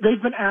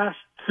they've been asked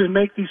to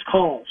make these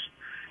calls.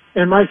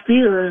 And my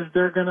fear is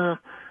they're going to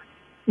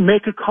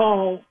make a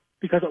call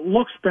because it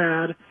looks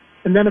bad,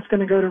 and then it's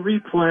going to go to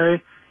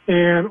replay,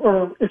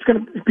 or it's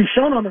going to be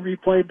shown on the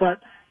replay,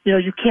 but,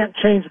 you can't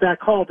change that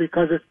call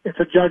because it's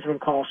a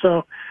judgment call.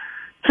 So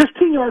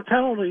 15-yard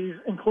penalties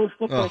in close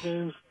football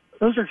games,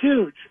 those are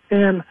huge.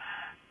 And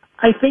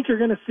I think you're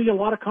going to see a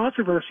lot of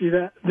controversy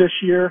this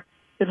year,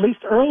 at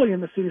least early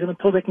in the season,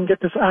 until they can get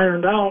this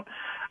ironed out.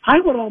 I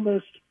would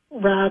almost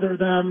rather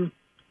them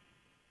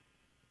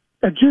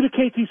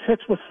adjudicate these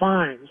hits with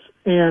fines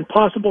and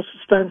possible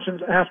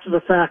suspensions after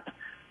the fact.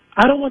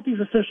 I don't want these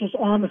officials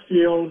on the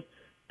field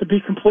to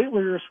be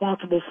completely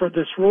responsible for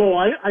this rule.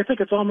 I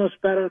think it's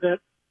almost better that,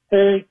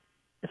 hey,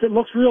 if it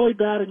looks really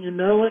bad and you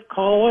know it,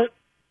 call it.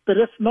 But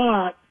if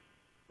not,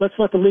 let's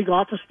let the league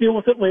office deal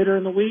with it later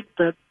in the week.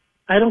 But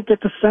I don't get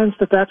the sense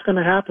that that's going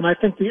to happen. I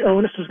think the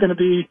onus is going to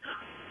be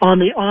on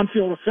the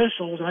on-field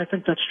officials, and I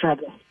think that's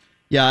trouble.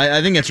 Yeah,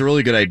 I think that's a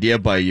really good idea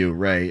by you,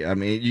 Ray. I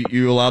mean,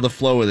 you allow the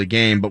flow of the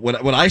game, but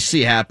what I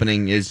see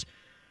happening is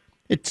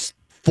it's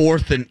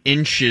 4th and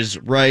inches,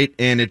 right?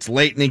 And it's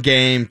late in the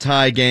game,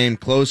 tie game,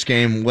 close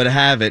game, what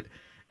have it.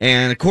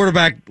 And a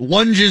quarterback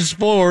lunges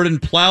forward and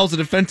plows a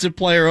defensive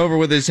player over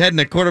with his head in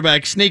a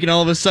quarterback sneak, and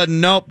all of a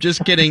sudden, nope,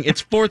 just kidding.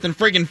 It's 4th and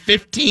friggin'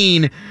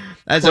 15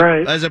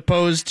 as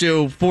opposed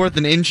to 4th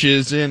and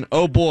inches. And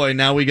oh boy,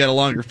 now we got a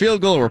longer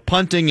field goal. We're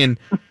punting, and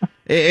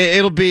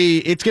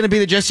it's going to be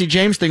the Jesse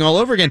James thing all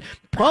over again.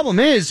 Problem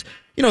is,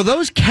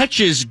 those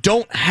catches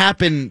don't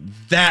happen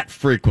that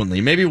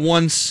frequently. Maybe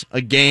once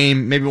a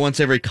game, maybe once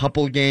every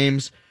couple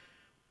games.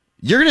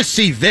 You're going to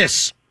see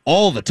this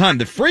all the time.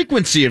 The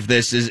frequency of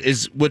this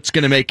is what's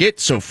going to make it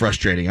so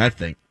frustrating, I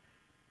think.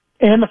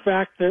 And the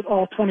fact that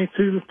all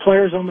 22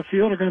 players on the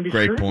field are going to be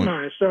Great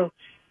scrutinized. Point. So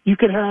you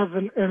could have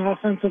an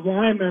offensive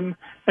lineman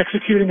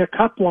executing a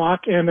cut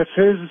block, and if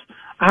his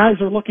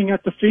eyes are looking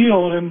at the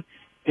field and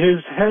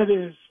his head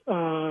is,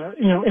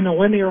 in a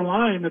linear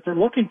line that they're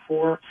looking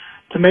for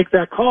to make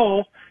that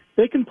call,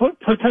 they can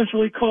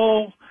potentially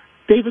call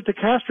David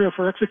DeCastro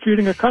for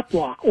executing a cut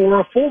block, or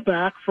a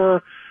fullback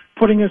for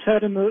putting his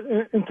head into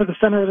the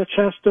center of the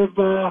chest of,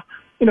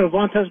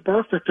 Vontaze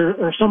Burfict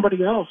or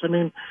somebody else. I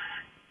mean,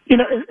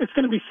 it's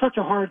going to be such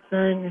a hard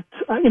thing.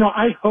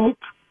 I hope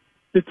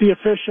that the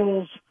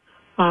officials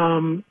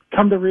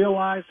come to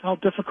realize how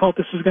difficult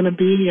this is going to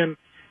be, and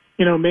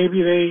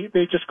maybe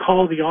they just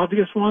call the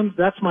obvious ones.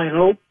 That's my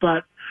hope,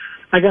 but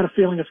I got a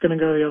feeling it's going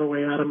to go the other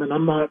way, Adam, and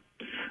I'm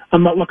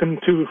not looking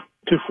too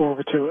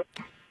forward to it.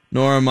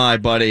 Nor am I,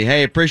 buddy.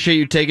 Hey, appreciate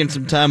you taking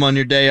some time on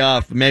your day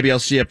off. Maybe I'll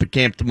see you up at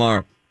camp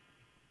tomorrow.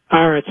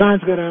 All right,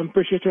 sounds good, Adam.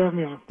 Appreciate you having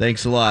me on.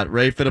 Thanks a lot.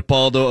 Ray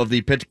Fittipaldo of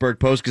the Pittsburgh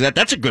Post-Gazette.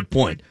 That's a good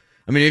point.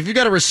 I mean, if you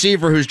got a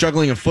receiver who's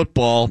juggling a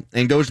football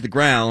and goes to the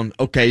ground,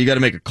 okay, you got to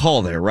make a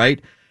call there, right?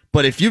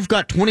 But if you've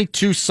got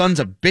 22 sons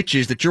of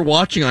bitches that you're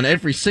watching on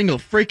every single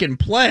freaking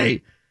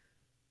play,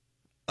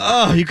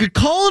 you could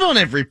call it on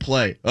every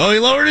play. Oh, he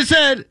lowered his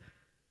head.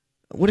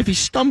 What if he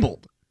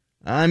stumbled?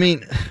 I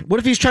mean, what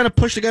if he's trying to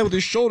push the guy with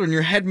his shoulder and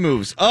your head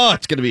moves? Oh,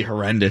 it's going to be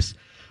horrendous.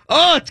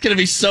 Oh, it's going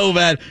to be so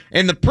bad.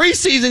 And the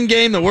preseason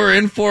game that we're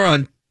in for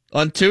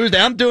on Tuesday,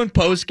 I'm doing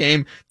post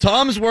game.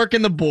 Tom's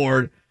working the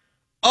board.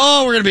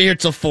 Oh, we're going to be here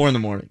till 4 in the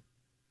morning.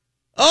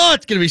 Oh,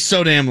 it's going to be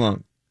so damn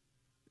long.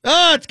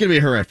 Oh, it's going to be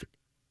horrific.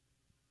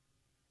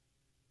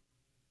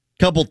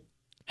 Couple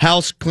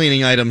house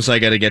cleaning items I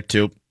got to get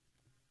to.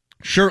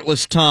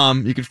 Shirtless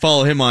Tom, you can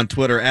follow him on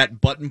Twitter at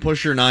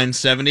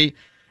ButtonPusher970.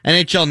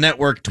 NHL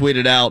Network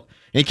tweeted out,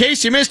 in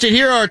case you missed it,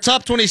 here are our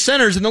top 20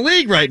 centers in the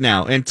league right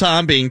now. And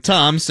Tom, being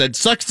Tom, said,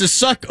 sucks to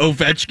suck,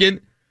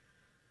 Ovechkin.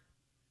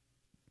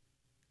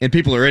 And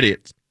people are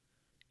idiots.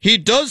 He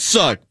does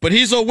suck, but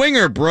he's a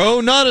winger,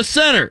 bro, not a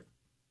center.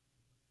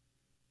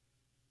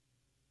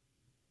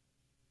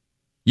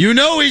 You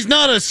know he's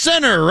not a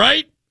center,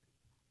 right?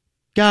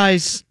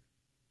 Guys.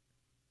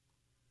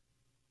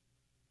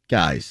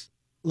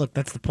 Look,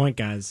 that's the point,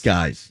 guys.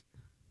 That's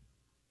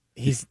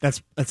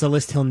a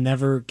list he'll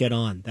never get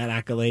on. That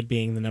accolade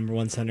being the number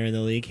one center in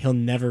the league, he'll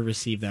never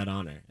receive that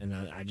honor. And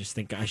I just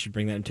think I should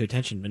bring that into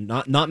attention.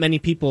 But not many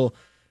people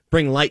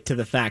bring light to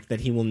the fact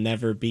that he will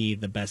never be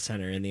the best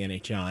center in the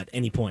NHL at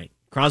any point.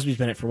 Crosby's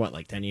been it for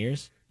 10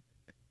 years?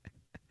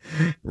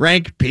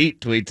 Rank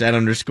Pete tweets at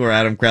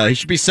 _Adam Crowley. He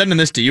should be sending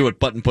this to you at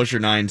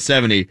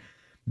ButtonPusher970.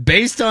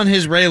 Based on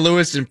his Ray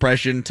Lewis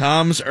impression,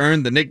 Tom's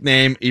earned the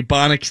nickname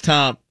Ebonics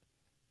Tom.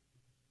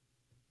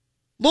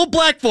 Little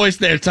black voice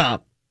there, Tom.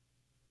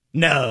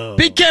 No.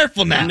 Be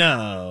careful now.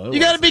 No.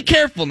 You got to be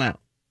careful now.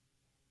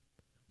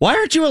 Why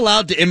aren't you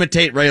allowed to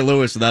imitate Ray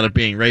Lewis without it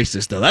being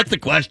racist, though? That's the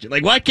question.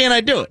 Like, why can't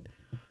I do it?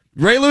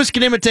 Ray Lewis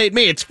can imitate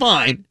me. It's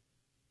fine.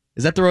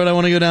 Is that the road I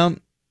want to go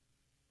down?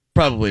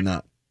 Probably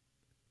not.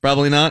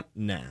 Probably not?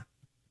 Nah.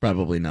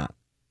 Probably not.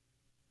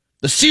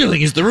 The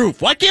ceiling is the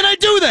roof. Why can't I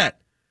do that?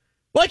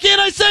 Why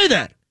can't I say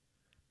that?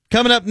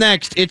 Coming up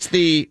next, it's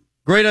the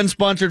great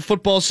unsponsored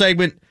football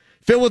segment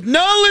filled with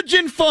knowledge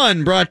and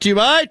fun, brought to you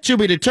by To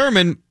Be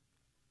Determined.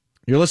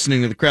 You're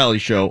listening to The Crowley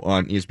Show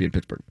on ESPN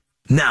Pittsburgh.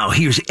 Now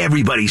here's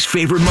everybody's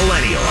favorite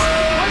millennial.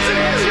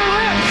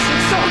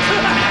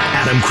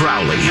 Adam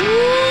Crowley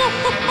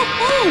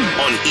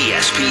on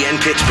ESPN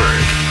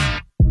Pittsburgh.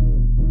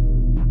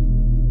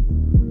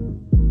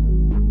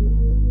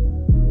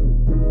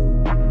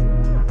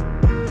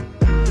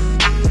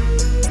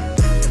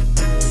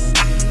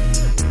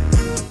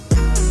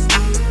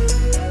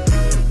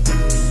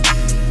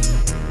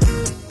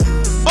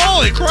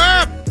 Holy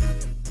crap!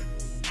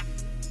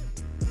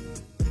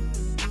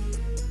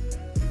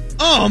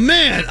 Oh,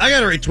 man, I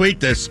gotta retweet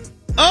this.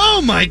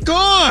 Oh, my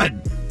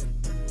God!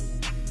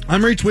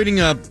 I'm retweeting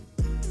a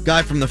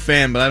guy from The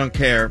Fan, but I don't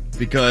care,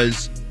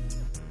 because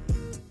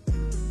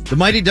the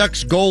Mighty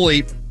Ducks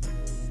goalie,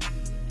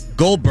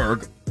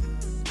 Goldberg,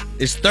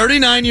 is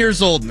 39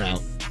 years old now.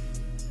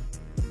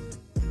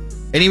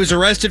 And he was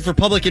arrested for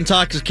public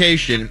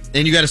intoxication,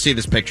 and you gotta see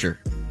this picture.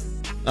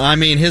 I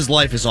mean, his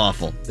life is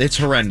awful. It's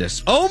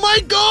horrendous. Oh, my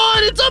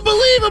God! It's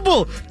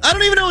unbelievable! I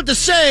don't even know what to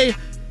say.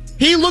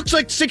 He looks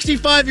like a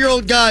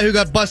 65-year-old guy who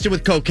got busted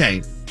with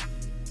cocaine.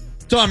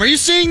 Tom, are you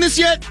seeing this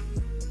yet?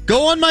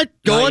 Go on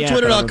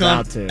Twitter.com,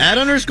 at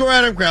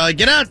 _Adam Crowley.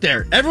 Get out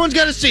there. Everyone's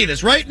got to see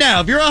this right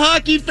now. If you're a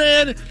hockey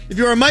fan, if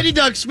you're a Mighty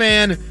Ducks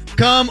fan,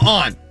 come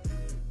on.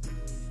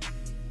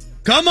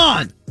 Come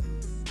on.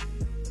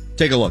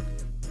 Take a look.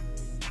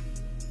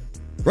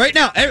 Right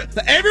now,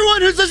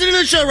 everyone who's listening to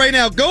the show right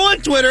now, go on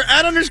Twitter,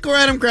 at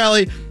 _Adam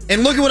Crowley,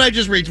 and look at what I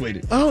just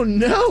retweeted. Oh,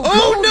 no.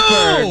 Oh,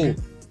 Goldberg.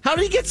 no. How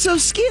did he get so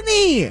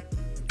skinny?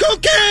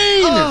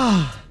 Cocaine!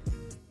 Oh.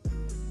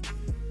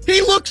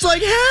 He looks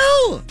like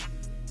hell.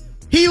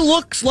 He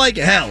looks like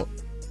hell.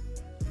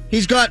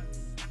 He's got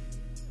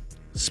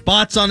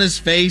spots on his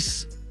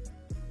face.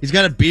 He's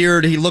got a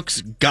beard. He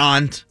looks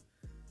gaunt.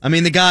 I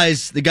mean, the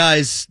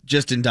guy's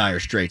just in dire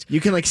straits.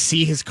 You can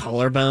see his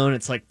collarbone.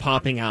 It's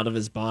popping out of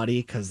his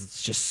body because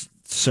it's just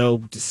so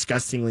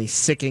disgustingly,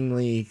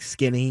 sickeningly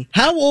skinny.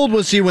 How old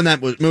was he when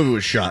that movie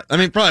was shot? I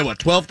mean, probably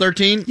 12,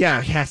 13? Yeah,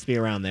 it has to be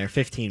around there,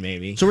 15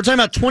 maybe. So we're talking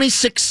about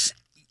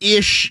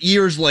 26-ish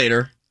years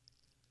later,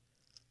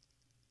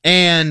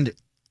 and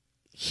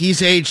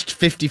he's aged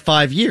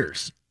 55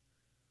 years.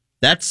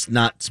 That's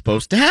not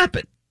supposed to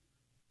happen.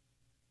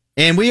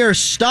 And we are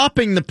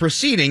stopping the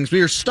proceedings.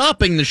 We are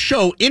stopping the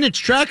show in its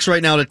tracks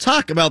right now to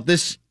talk about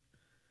this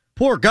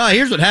poor guy.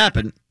 Here's what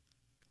happened.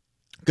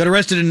 Got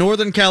arrested in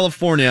Northern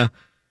California.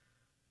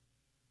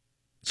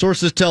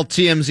 Sources tell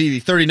TMZ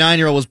the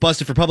 39-year-old was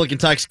busted for public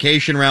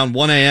intoxication around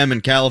 1 a.m.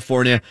 in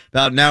California,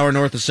 about an hour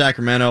north of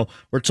Sacramento.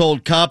 We're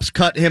told cops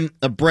cut him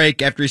a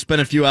break after he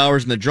spent a few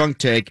hours in the drunk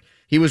tank.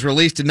 He was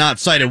released and not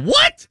cited.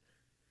 What?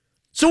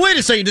 So wait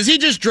a second. Does he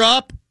just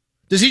drop?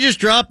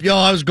 Yo,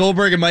 I was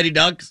Goldberg and Mighty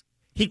Ducks?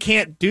 He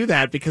can't do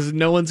that because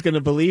no one's going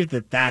to believe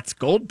that that's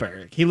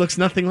Goldberg. He looks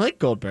nothing like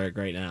Goldberg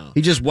right now.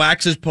 He just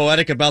waxes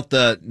poetic about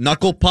the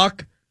knuckle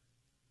puck?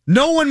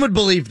 No one would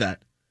believe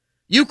that.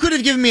 You could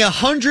have given me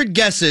 100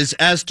 guesses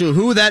as to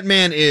who that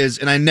man is,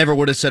 and I never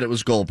would have said it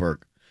was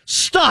Goldberg.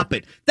 Stop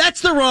it. That's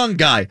the wrong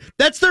guy.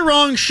 That's the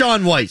wrong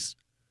Shaun Weiss.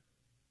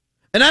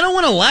 And I don't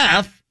want to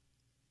laugh.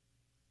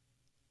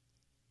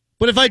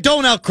 But if I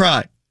don't, I'll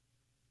cry.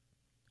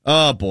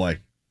 Oh, boy.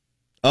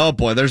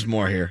 There's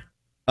more here.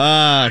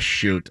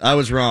 Shoot. I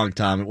was wrong,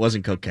 Tom. It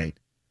wasn't cocaine.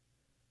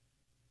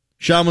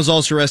 Shaun was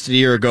also arrested a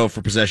year ago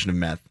for possession of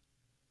meth.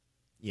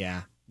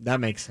 Yeah, that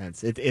makes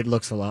sense. It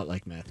looks a lot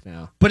like meth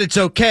now. But it's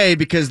okay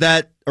because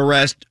that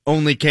arrest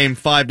only came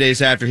 5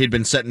 days after he'd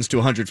been sentenced to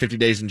 150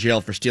 days in jail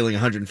for stealing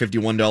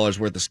 $151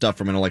 worth of stuff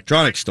from an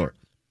electronics store.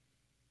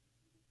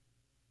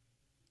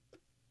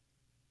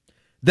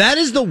 That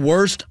is the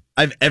worst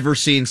I've ever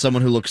seen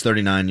someone who looks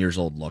 39 years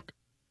old look.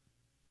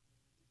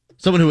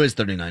 Someone who is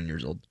 39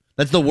 years old.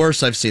 That's the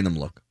worst I've seen them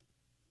look.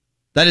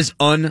 That is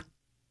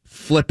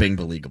unflipping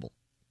believable.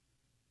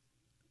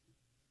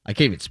 I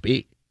can't even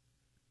speak.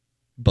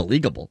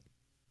 Believable.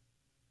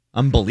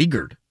 I'm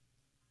beleaguered.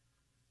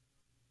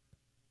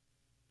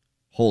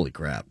 Holy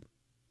crap.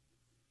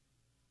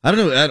 I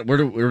don't know. Where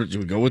do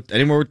we go with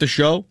any more with the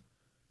show?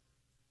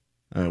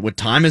 What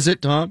time is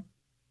it, Tom?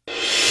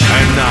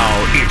 And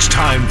now it's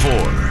time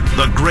for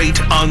the great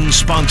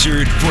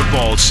unsponsored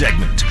football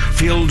segment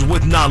filled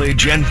with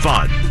knowledge and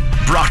fun.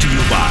 Brought to you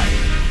by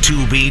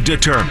To Be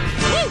Determined.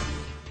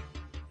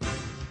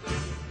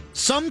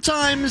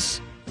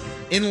 Sometimes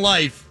in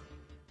life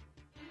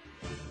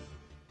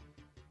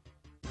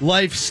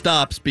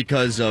stops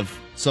because of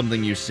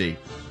something you see.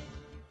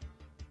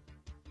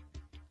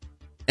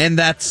 And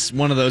that's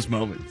one of those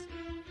moments.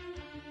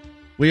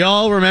 We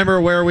all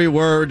remember where we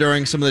were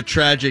during some of the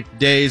tragic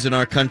days in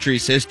our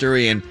country's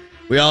history, and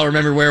we all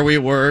remember where we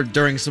were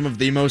during some of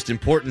the most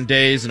important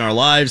days in our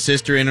lives'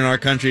 history and in our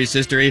country's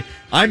history.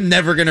 I'm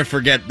never going to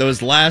forget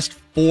those last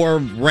 4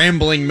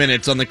 rambling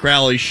minutes on the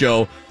Crowley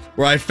Show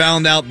where I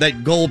found out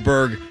that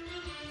Goldberg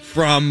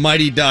from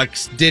Mighty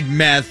Ducks did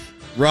meth,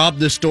 robbed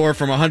the store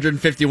from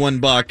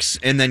 $151,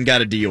 and then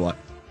got a DUI.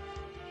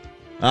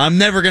 I'm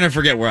never going to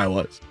forget where I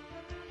was.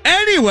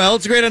 Anyway,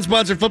 it's a great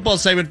unsponsored football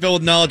segment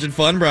filled with knowledge and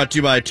fun, brought to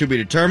you by To Be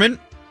Determined.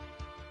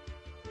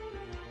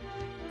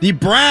 The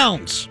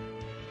Browns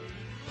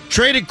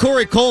traded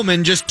Corey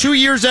Coleman just 2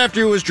 years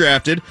after he was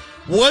drafted,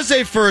 was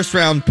a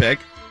first-round pick.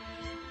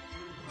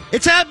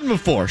 It's happened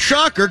before.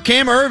 Shocker,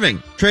 Cam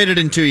Irving traded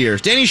in 2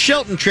 years. Danny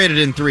Shelton traded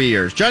in 3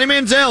 years. Johnny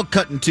Manziel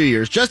cut in 2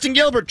 years. Justin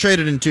Gilbert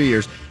traded in 2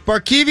 years.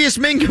 Barkevious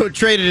Mingo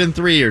traded in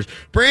 3 years.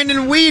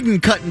 Brandon Whedon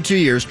cut in 2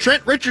 years.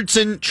 Trent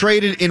Richardson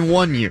traded in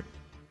 1 year.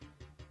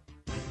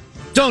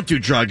 Don't do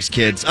drugs,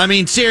 kids. I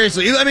mean,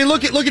 seriously. I mean,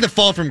 look at the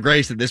fall from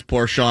grace that this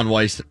poor Shaun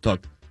Weiss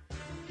took.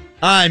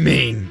 I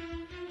mean,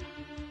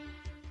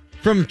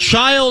 from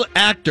child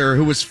actor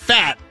who was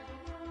fat,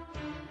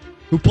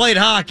 who played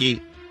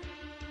hockey,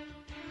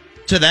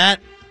 to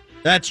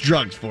that's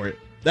drugs for you.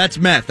 That's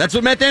meth. That's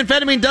what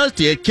methamphetamine does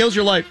to you. It kills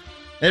your life.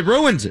 It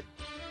ruins it.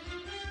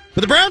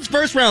 But the Browns'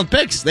 first-round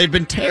picks, they've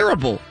been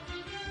terrible.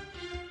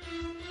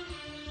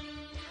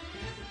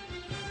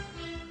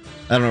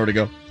 I don't know where to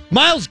go.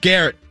 Myles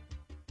Garrett,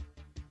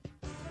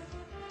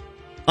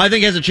 I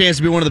think, has a chance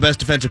to be one of the best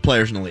defensive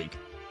players in the league.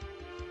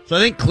 So I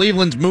think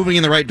Cleveland's moving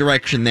in the right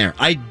direction there.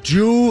 I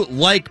do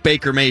like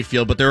Baker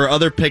Mayfield, but there are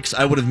other picks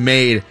I would have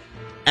made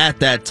at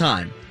that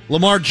time.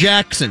 Lamar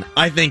Jackson,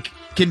 I think,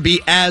 can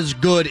be as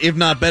good, if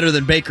not better,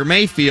 than Baker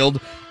Mayfield,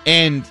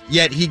 and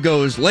yet he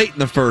goes late in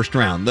the first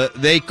round.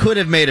 They could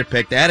have made a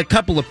pick. They had a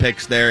couple of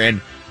picks there,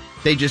 and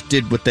they just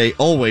did what they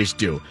always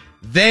do.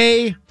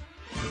 They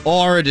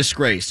are a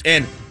disgrace.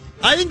 And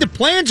I think the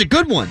plan's a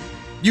good one.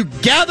 You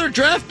gather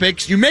draft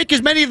picks, you make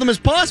as many of them as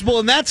possible,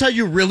 and that's how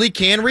you really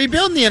can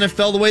rebuild in the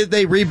NFL the way that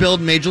they rebuild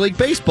Major League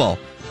Baseball.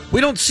 We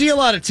don't see a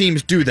lot of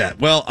teams do that.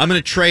 Well, I'm going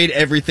to trade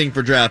everything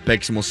for draft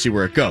picks, and we'll see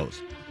where it goes.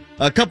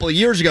 A couple of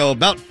years ago,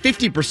 about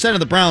 50%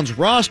 of the Browns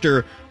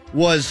roster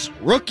was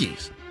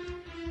rookies.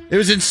 It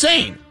was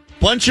insane.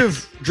 bunch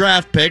of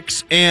draft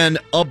picks and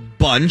a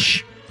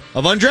bunch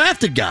of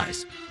undrafted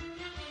guys.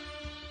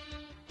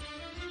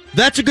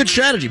 That's a good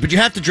strategy, but you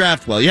have to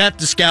draft well. You have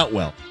to scout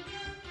well.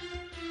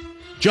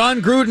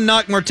 John Gruden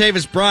knocked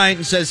Martavis Bryant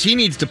and says he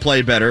needs to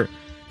play better.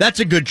 That's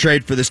a good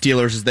trade for the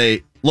Steelers as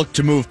they look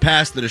to move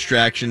past the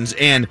distractions.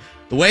 And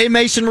the way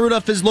Mason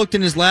Rudolph has looked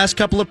in his last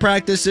couple of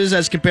practices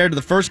as compared to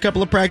the first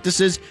couple of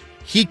practices,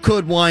 he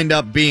could wind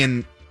up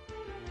being,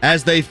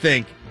 as they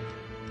think,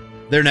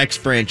 their next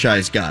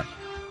franchise guy.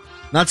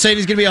 Not saying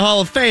he's going to be a Hall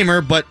of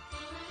Famer, but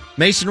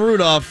Mason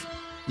Rudolph,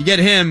 you get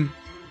him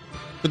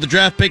for the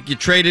draft pick you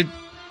traded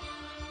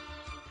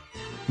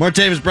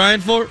Martavis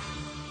Bryant for,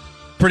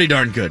 pretty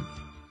darn good.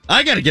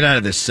 I got to get out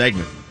of this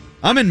segment.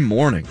 I'm in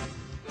mourning.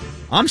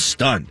 I'm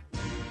stunned.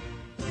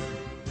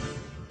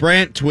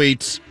 Brant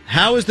tweets,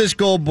 how is this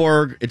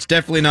Goldberg? It's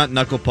definitely not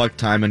knuckle puck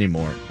time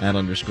anymore.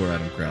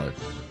 @_Adam Crowley.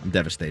 I'm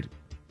devastated.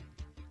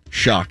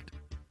 Shocked.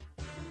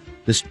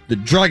 The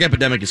drug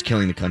epidemic is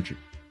killing the country.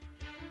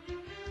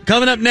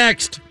 Coming up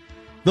next,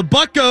 the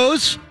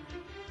Buccos.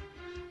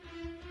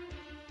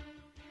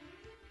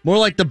 More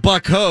like the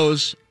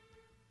Buck-Hose.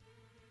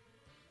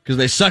 Because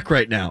they suck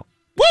right now.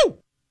 Woo!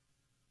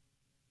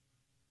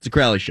 It's a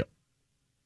Crowley Show.